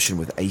checks her option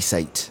with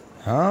ace-8.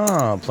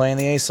 Oh, playing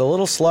the ace a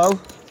little slow.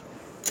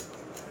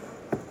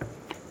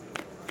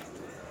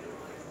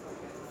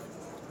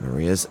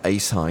 Maria's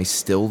ace-high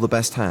still the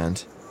best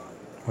hand.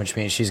 Which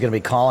means she's going to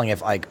be calling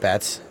if Ike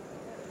bets.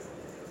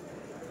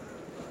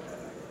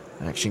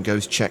 Action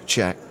goes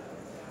check-check.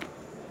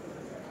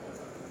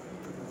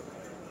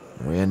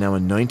 Maria now a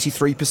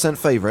 93%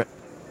 favorite.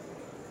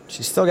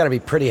 She's still got to be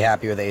pretty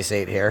happy with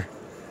ace-8 here.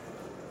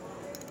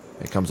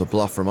 Here comes a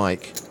bluff from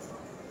Ike.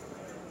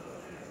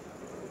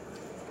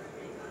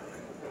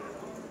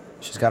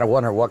 She's got to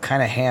wonder what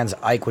kind of hands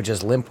Ike would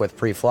just limp with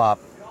pre-flop.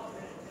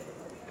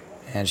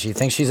 And she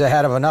thinks she's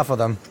ahead of enough of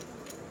them.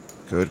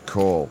 Good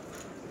call.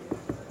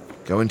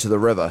 Go into the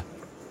river.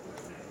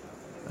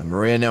 And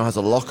Maria now has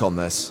a lock on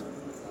this.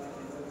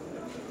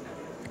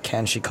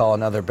 Can she call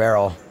another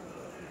barrel?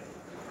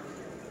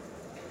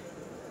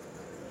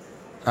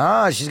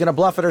 Ah, she's going to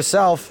bluff it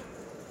herself.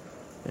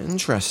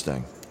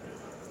 Interesting.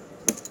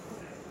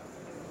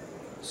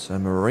 So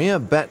Maria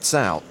bets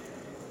out.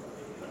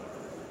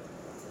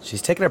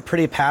 She's taking a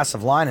pretty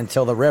passive line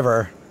until the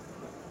river.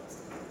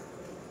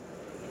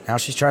 Now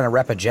she's trying to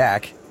rep a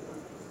jack.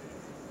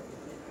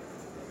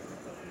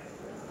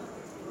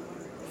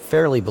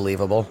 Fairly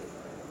believable.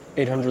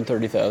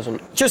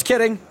 830,000. Just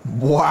kidding.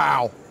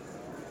 Wow.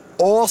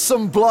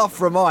 Awesome bluff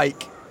from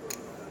Ike.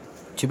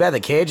 Too bad the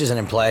cage isn't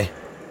in play.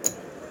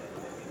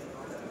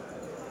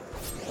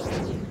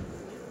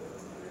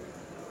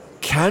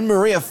 Can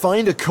Maria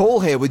find a call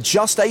here with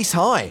just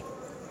ace-high?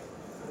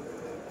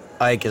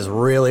 Ike is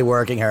really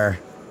working her.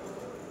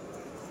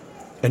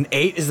 An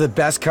 8 is the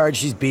best card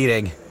she's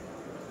beating.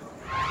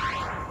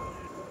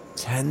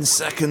 10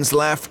 seconds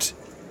left.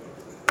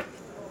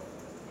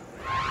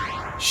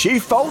 She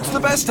folds the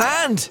best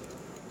hand.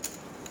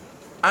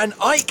 And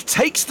Ike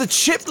takes the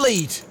chip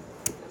lead.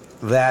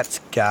 That's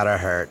gotta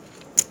hurt.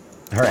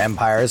 Her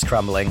empire is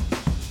crumbling.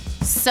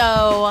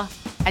 So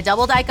I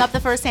doubled Ike up the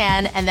first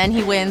hand, and then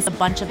he wins a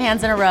bunch of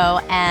hands in a row,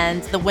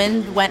 and the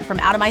wind went from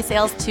out of my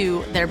sails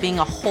to there being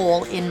a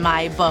hole in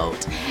my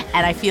boat.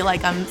 And I feel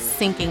like I'm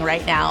sinking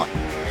right now.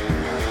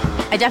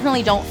 I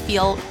definitely don't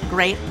feel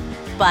great,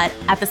 but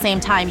at the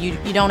same time, you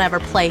don't ever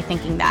play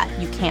thinking that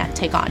you can't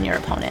take on your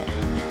opponent.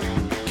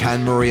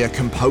 Can Maria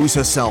compose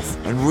herself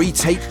and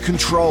retake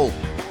control?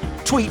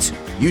 Tweet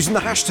using the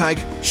hashtag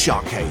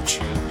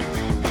SharkCage.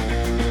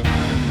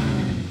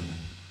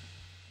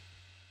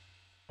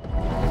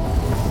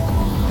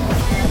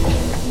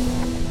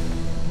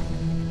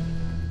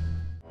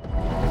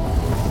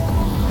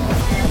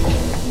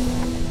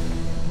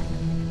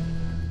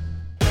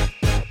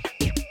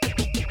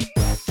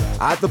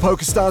 At the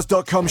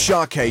PokerStars.com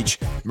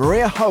SharkCage,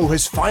 Maria Ho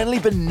has finally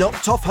been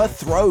knocked off her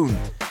throne.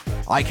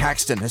 Ike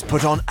Haxton has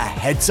put on a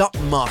heads-up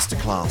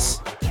masterclass.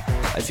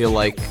 I feel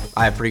like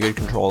I have pretty good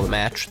control of the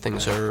match.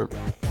 Things are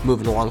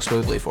moving along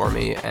smoothly for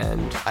me,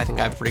 and I think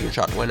I have a pretty good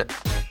shot to win it.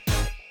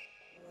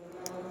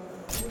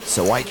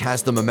 So Ike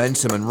has the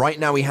momentum, and right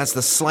now he has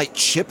the slight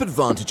chip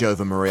advantage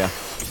over Maria.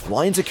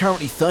 Lines are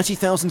currently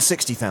 30,000,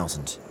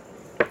 60,000.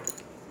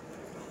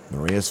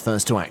 Maria's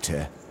first to act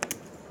here.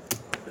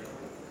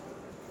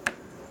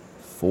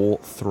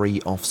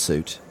 4-3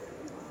 offsuit.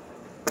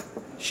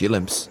 She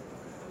limps.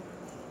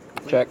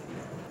 Check.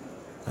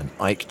 And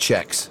Ike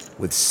checks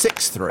with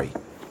 6-3.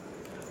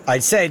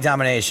 I'd say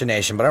domination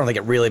nation, but I don't think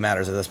it really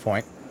matters at this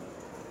point.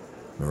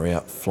 Maria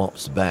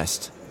flops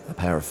best, a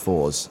pair of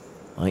 4s.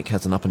 Ike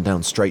has an up and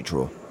down straight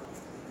draw.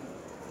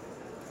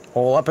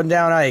 All up and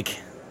down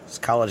Ike. His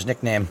college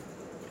nickname.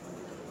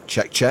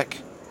 Check, check.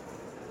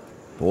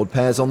 Board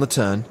pairs on the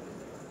turn.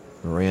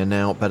 Maria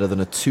now better than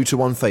a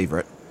 2-1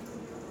 favorite.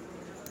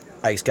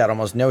 Ike's got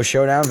almost no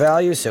showdown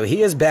value, so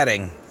he is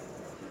betting.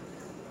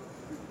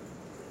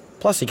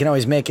 Plus, he can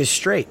always make his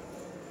straight.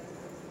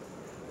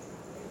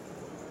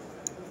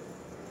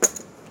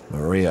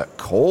 Maria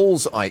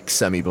calls Ike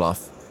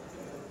semi-bluff.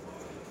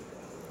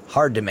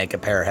 Hard to make a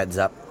pair heads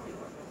up.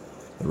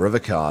 The river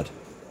card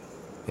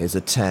is a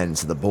 10,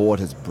 so the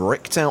board has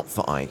bricked out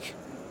for Ike.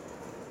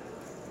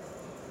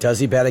 Does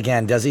he bet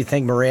again? Does he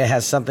think Maria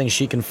has something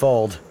she can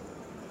fold?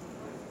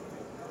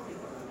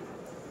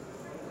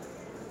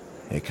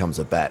 Here comes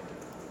a bet.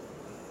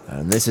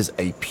 And this is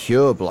a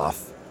pure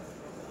bluff.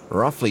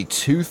 Roughly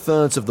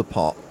 2/3 of the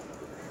pot.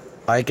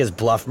 Ike has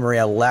bluffed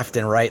Maria left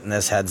and right in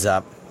this heads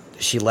up.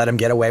 Does she let him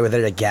get away with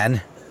it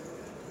again?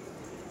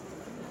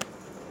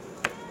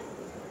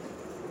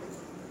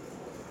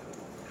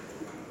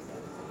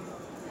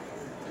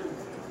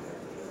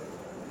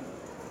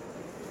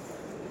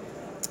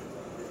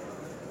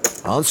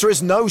 Answer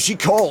is no, she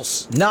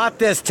calls. Not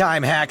this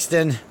time,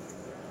 Haxton.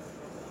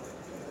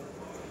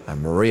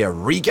 And Maria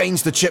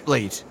regains the chip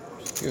lead.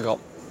 Good call.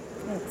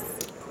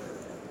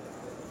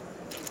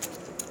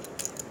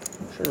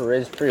 Should have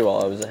raised pre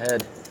while I was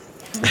ahead.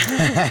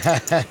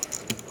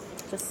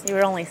 Just, you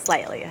were only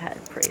slightly ahead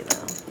pre,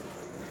 though.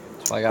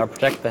 That's why I gotta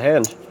protect the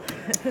hand.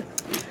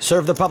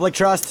 Serve the public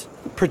trust,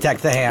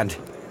 protect the hand.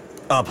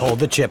 Uphold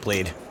the chip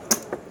lead.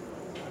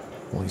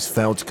 Well, he's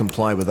failed to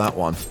comply with that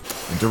one.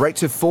 And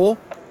Directive 4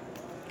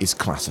 is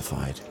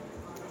classified.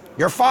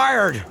 You're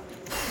fired!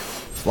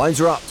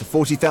 Blinds are up to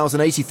 40,000,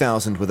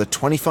 80,000 with a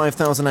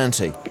 25,000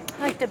 ante.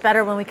 I liked it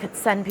better when we could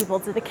send people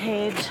to the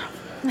cage.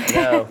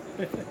 No.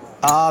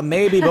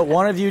 Maybe, but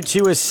one of you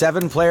two is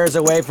 7 players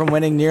away from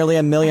winning nearly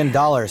 $1 million.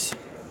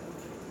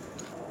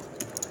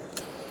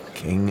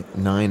 King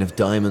 9 of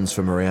diamonds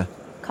for Maria.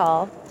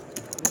 Call.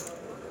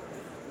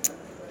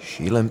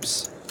 She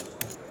limps.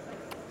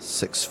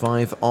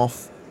 6-5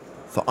 off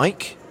for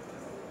Ike.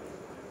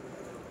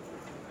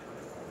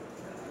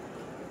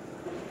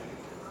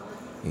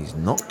 He's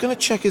not going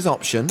to check his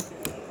option.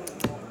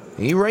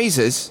 He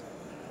raises.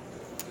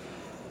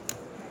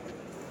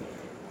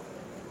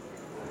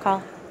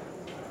 Call.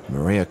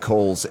 Maria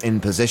calls in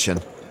position.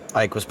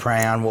 Ike was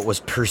preying on what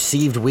was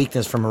perceived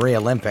weakness from Maria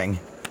limping.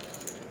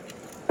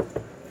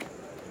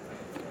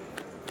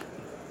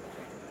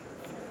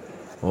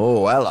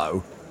 Oh,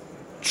 hello.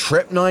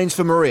 Trip 9s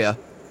for Maria,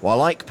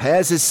 while Ike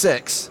pairs his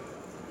 6.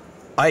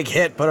 Ike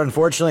hit, but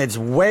unfortunately it's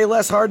way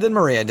less hard than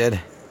Maria did.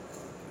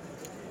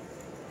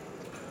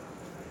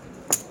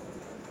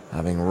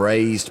 Having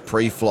raised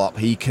pre-flop,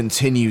 he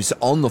continues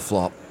on the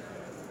flop.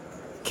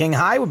 King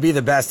high would be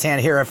the best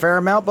hand here a fair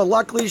amount, but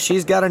luckily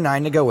she's got a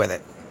 9 to go with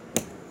it.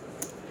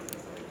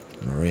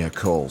 Maria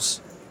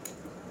calls.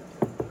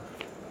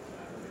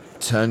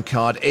 Turn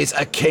card is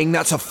a king.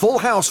 That's a full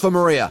house for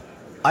Maria.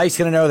 Ike's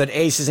gonna know that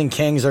aces and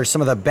kings are some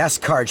of the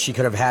best cards she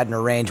could have had in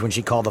her range when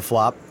she called the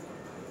flop.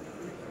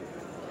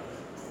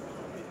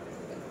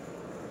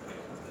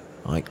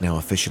 Ike now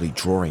officially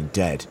drawing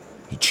dead.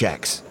 He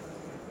checks.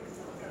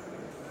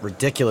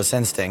 Ridiculous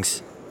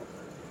instincts.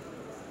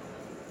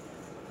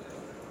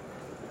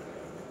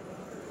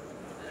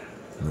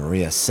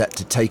 Maria set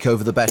to take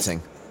over the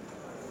betting.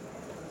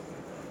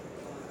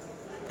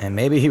 And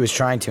maybe he was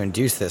trying to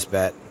induce this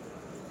bet.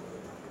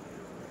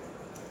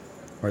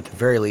 Or at the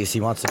very least, he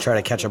wants to try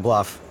to catch a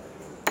bluff.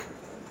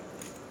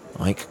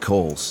 Ike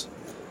calls.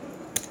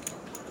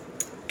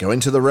 Go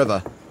into the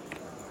river.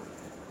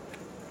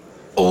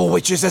 Oh,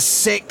 which is a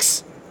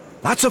 6.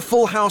 That's a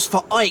full house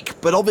for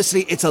Ike, but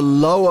obviously it's a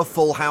lower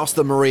full house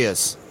than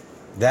Maria's.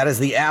 That is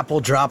the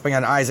apple dropping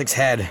on Isaac's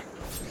head.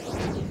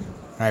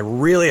 I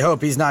really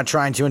hope he's not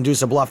trying to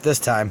induce a bluff this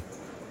time.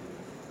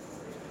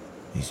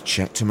 He's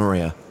checked to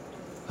Maria.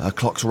 Her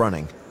clock's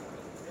running.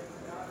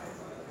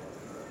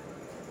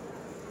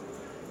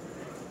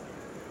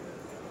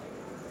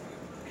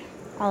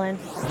 All in.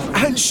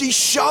 And she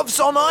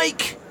shoves on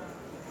Ike!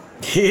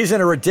 He's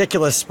in a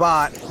ridiculous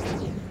spot.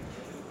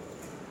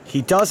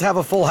 He does have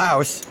a full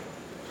house.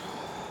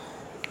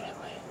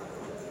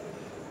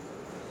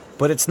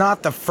 But it's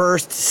not the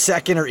first,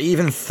 second, or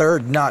even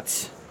third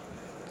nuts.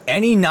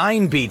 Any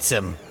 9 beats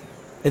him.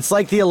 It's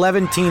like the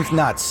 11th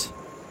nuts.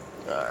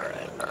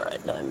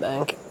 Alright, time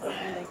bank.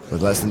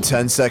 With less than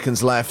 10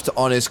 seconds left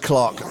on his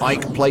clock,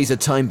 Ike plays a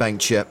time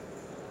bank chip.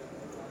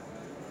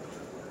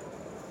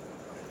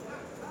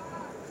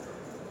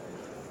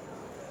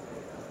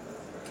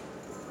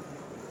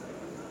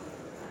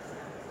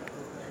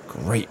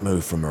 Great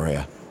move from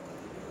Maria.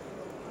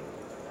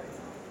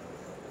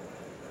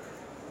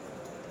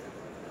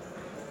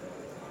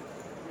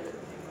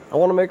 I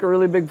want to make a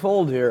really big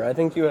fold here. I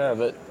think you have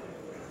it.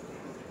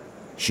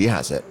 She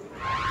has it.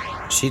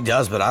 She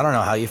does, but I don't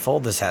know how you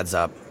fold this heads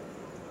up.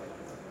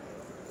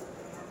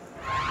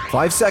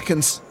 5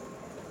 seconds.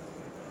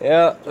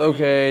 Yeah,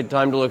 okay.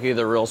 Time to look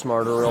either real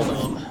smart or real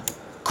dumb.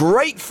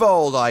 Great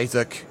fold,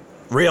 Isaac.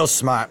 Real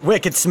smart.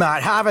 Wicked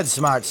smart. Harvard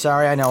smart.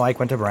 Sorry, I know Ike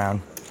went to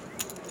Brown.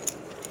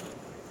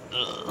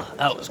 Ugh,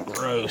 that was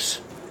gross.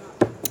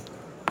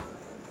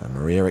 And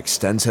Maria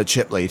extends her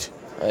chip lead.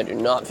 I do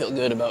not feel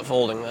good about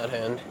folding that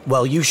hand.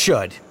 Well, you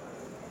should.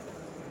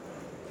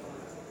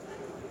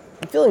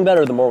 I'm feeling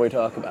better the more we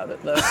talk about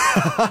it, though.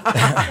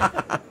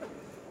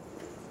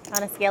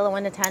 On a scale of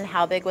 1 to 10,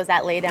 how big was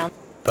that laydown?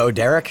 Bo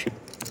Derek?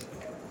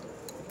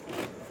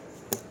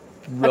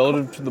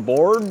 Relative to the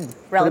board,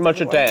 pretty much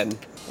a 10.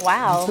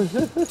 Wow.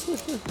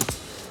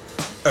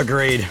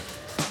 Agreed.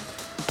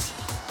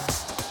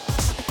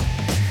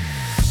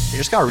 I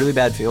just got a really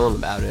bad feeling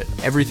about it.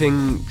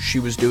 Everything she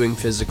was doing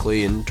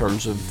physically in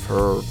terms of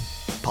her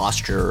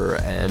posture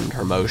and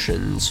her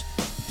motions.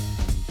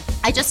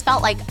 I just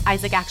felt like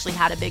Isaac actually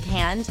had a big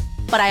hand,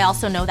 but I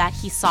also know that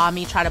he saw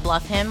me try to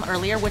bluff him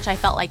earlier, which I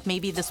felt like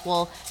maybe this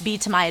will be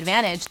to my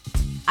advantage.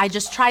 I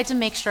just tried to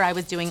make sure I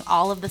was doing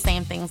all of the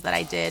same things that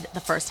I did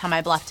the first time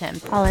I bluffed him.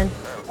 All in.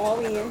 All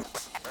in.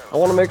 I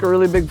want to make a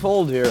really big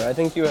fold here. I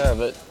think you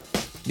have it.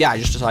 Yeah, I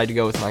just decided to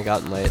go with my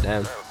gut and lay it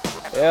down.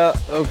 Yeah,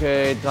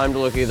 okay, time to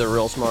look either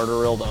real smart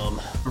or real dumb.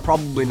 I'm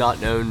probably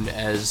not known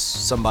as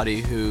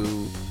somebody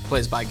who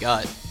plays by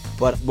gut,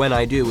 but when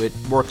I do, it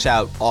works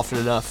out often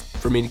enough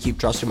for me to keep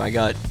trusting my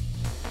gut.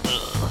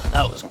 Ugh,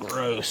 that was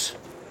gross.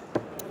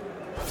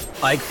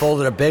 Ike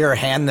folded a bigger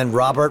hand than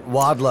Robert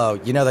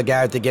Wadlow. You know the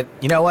guy with the get...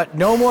 You know what?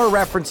 No more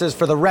references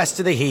for the rest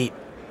of the heat.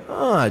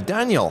 Ah,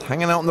 Daniel,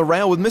 hanging out on the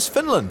rail with Miss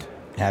Finland.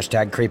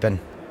 Hashtag creepin'.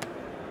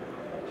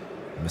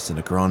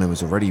 Mr. Negreanu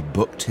has already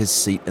booked his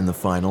seat in the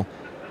final.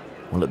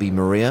 Will it be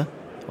Maria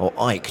or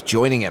Ike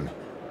joining him?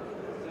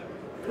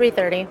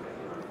 330.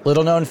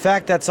 Little known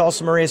fact, that's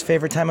also Maria's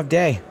favorite time of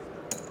day.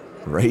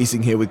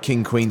 Raising here with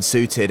king-queen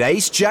suited.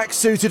 Ace-jack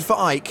suited for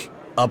Ike.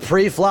 A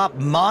pre-flop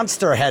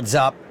monster heads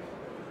up.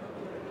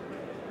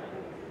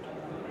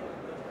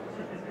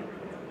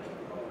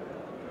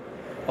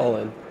 All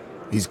in.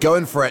 He's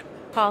going for it.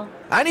 Call.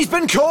 And he's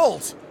been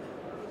called.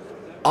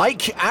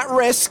 Ike at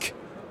risk,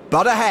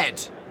 but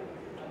ahead.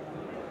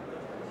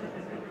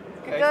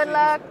 Good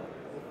luck.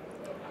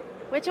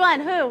 Which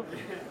one? Who?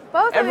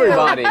 Both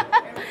Everybody. of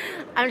you.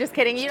 I'm just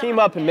kidding. You Team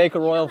up and make a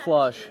royal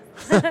flush.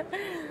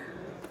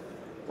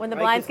 when the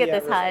blinds get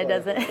this high,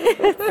 does it?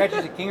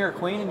 Catches a king or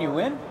queen and you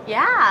win?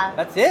 Yeah.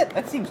 That's it?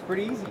 That seems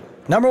pretty easy.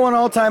 #1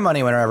 all-time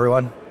money winner,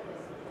 everyone.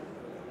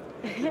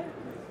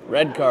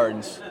 Red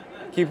cards.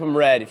 Keep them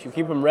red. If you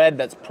keep them red,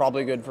 that's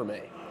probably good for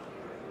me.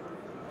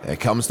 Here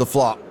comes the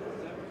flop.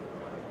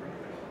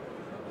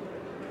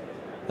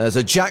 There's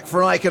a jack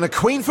for Ike and a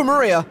queen for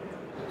Maria.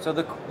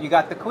 So you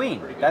got the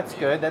queen. That's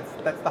good. That's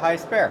the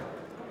highest pair.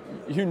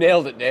 You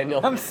nailed it, Daniel.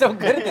 I'm so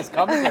good at this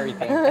commentary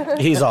thing.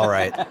 He's all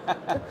right.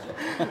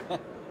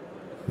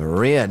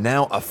 Maria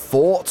now a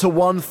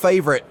 4-1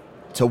 favorite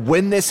to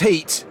win this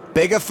heat.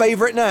 Bigger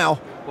favorite now.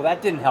 Well,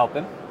 that didn't help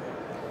him.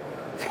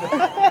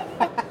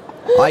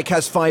 Ike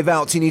has 5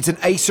 outs. He needs an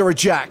ace or a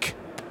jack.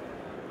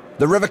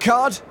 The river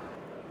card?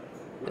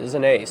 This is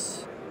an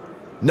ace.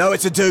 No,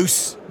 it's a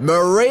deuce.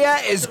 Maria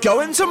is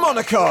going to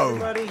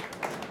Monaco.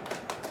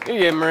 Good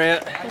game,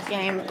 Maria. Good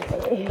game.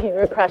 You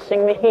were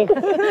crushing me.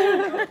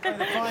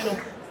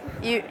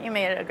 You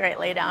made it a great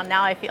laydown.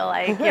 Now I feel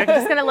like you're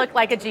just going to look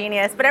like a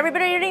genius. But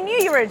everybody already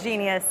knew you were a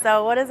genius,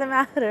 so what does it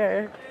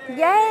matter?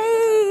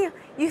 Yay!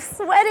 You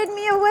sweated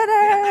me a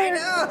winner. I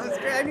know. That's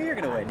great. I knew you were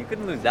going to win. You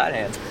couldn't lose that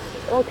hand.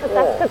 Well,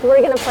 that's because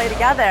we're going to play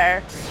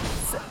together.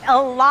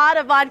 A lot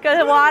of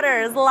vodka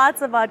waters.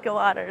 Lots of vodka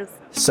waters.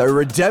 So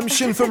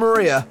redemption for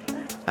Maria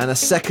and a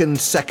second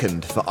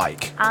for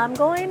Ike. I'm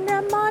going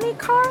to Monte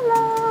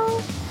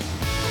Carlo.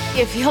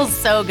 It feels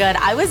so good.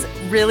 I was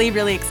really,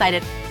 really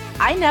excited.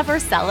 I never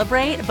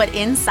celebrate, but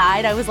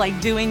inside I was like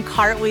doing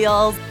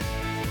cartwheels.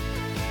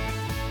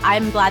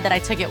 I'm glad that I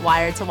took it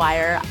wire to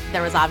wire.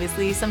 There was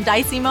obviously some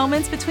dicey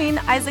moments between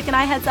Isaac and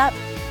I heads up,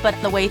 but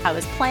the way I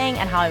was playing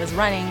and how I was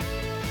running,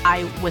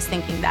 I was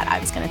thinking that I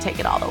was going to take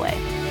it all the way.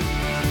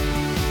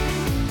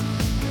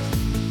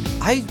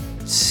 I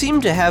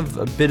seem to have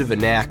a bit of a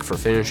knack for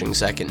finishing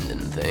second in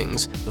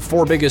things. The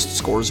 4 biggest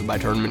scores of my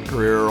tournament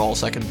career are all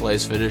second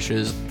place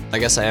finishes. I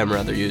guess I am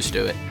rather used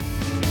to it.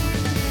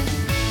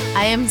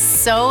 I am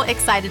so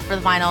excited for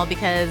the final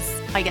because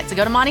I get to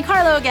go to Monte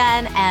Carlo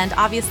again, and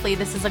obviously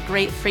this is a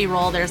great free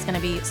roll. There's going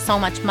to be so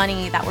much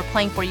money that we're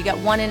playing for. You get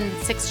 1 in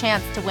 6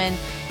 chance to win,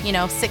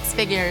 6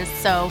 figures,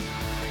 so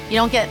you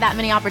don't get that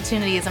many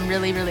opportunities. I'm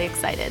really, really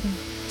excited.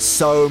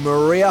 So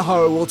Maria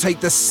Ho will take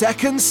the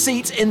 2nd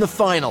seat in the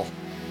final,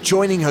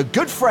 joining her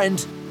good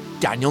friend,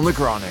 Daniel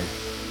Negreanu.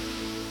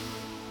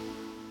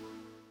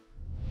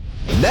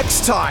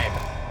 Next time,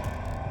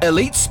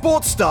 elite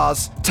sports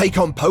stars take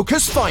on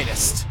poker's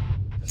finest.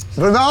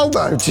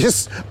 Ronaldo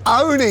just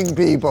owning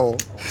people.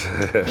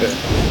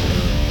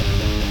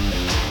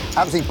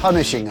 Absolutely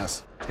punishing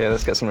us. Yeah,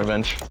 let's get some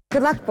revenge.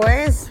 Good luck,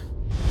 boys.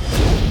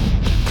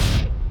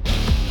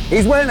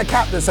 He's wearing a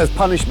cap that says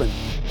punishment.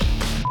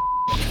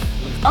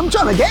 I'm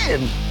trying to get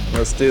him.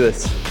 Let's do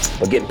this.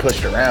 We're getting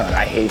pushed around.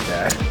 I hate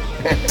that.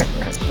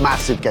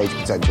 Massive gauge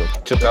potential.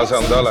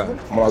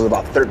 $2,000. When I was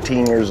about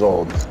 13 years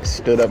old, I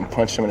stood up and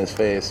punched him in his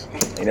face.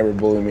 He never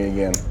bullied me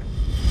again.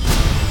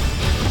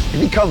 If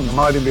he comes, I'm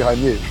hiding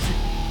behind you.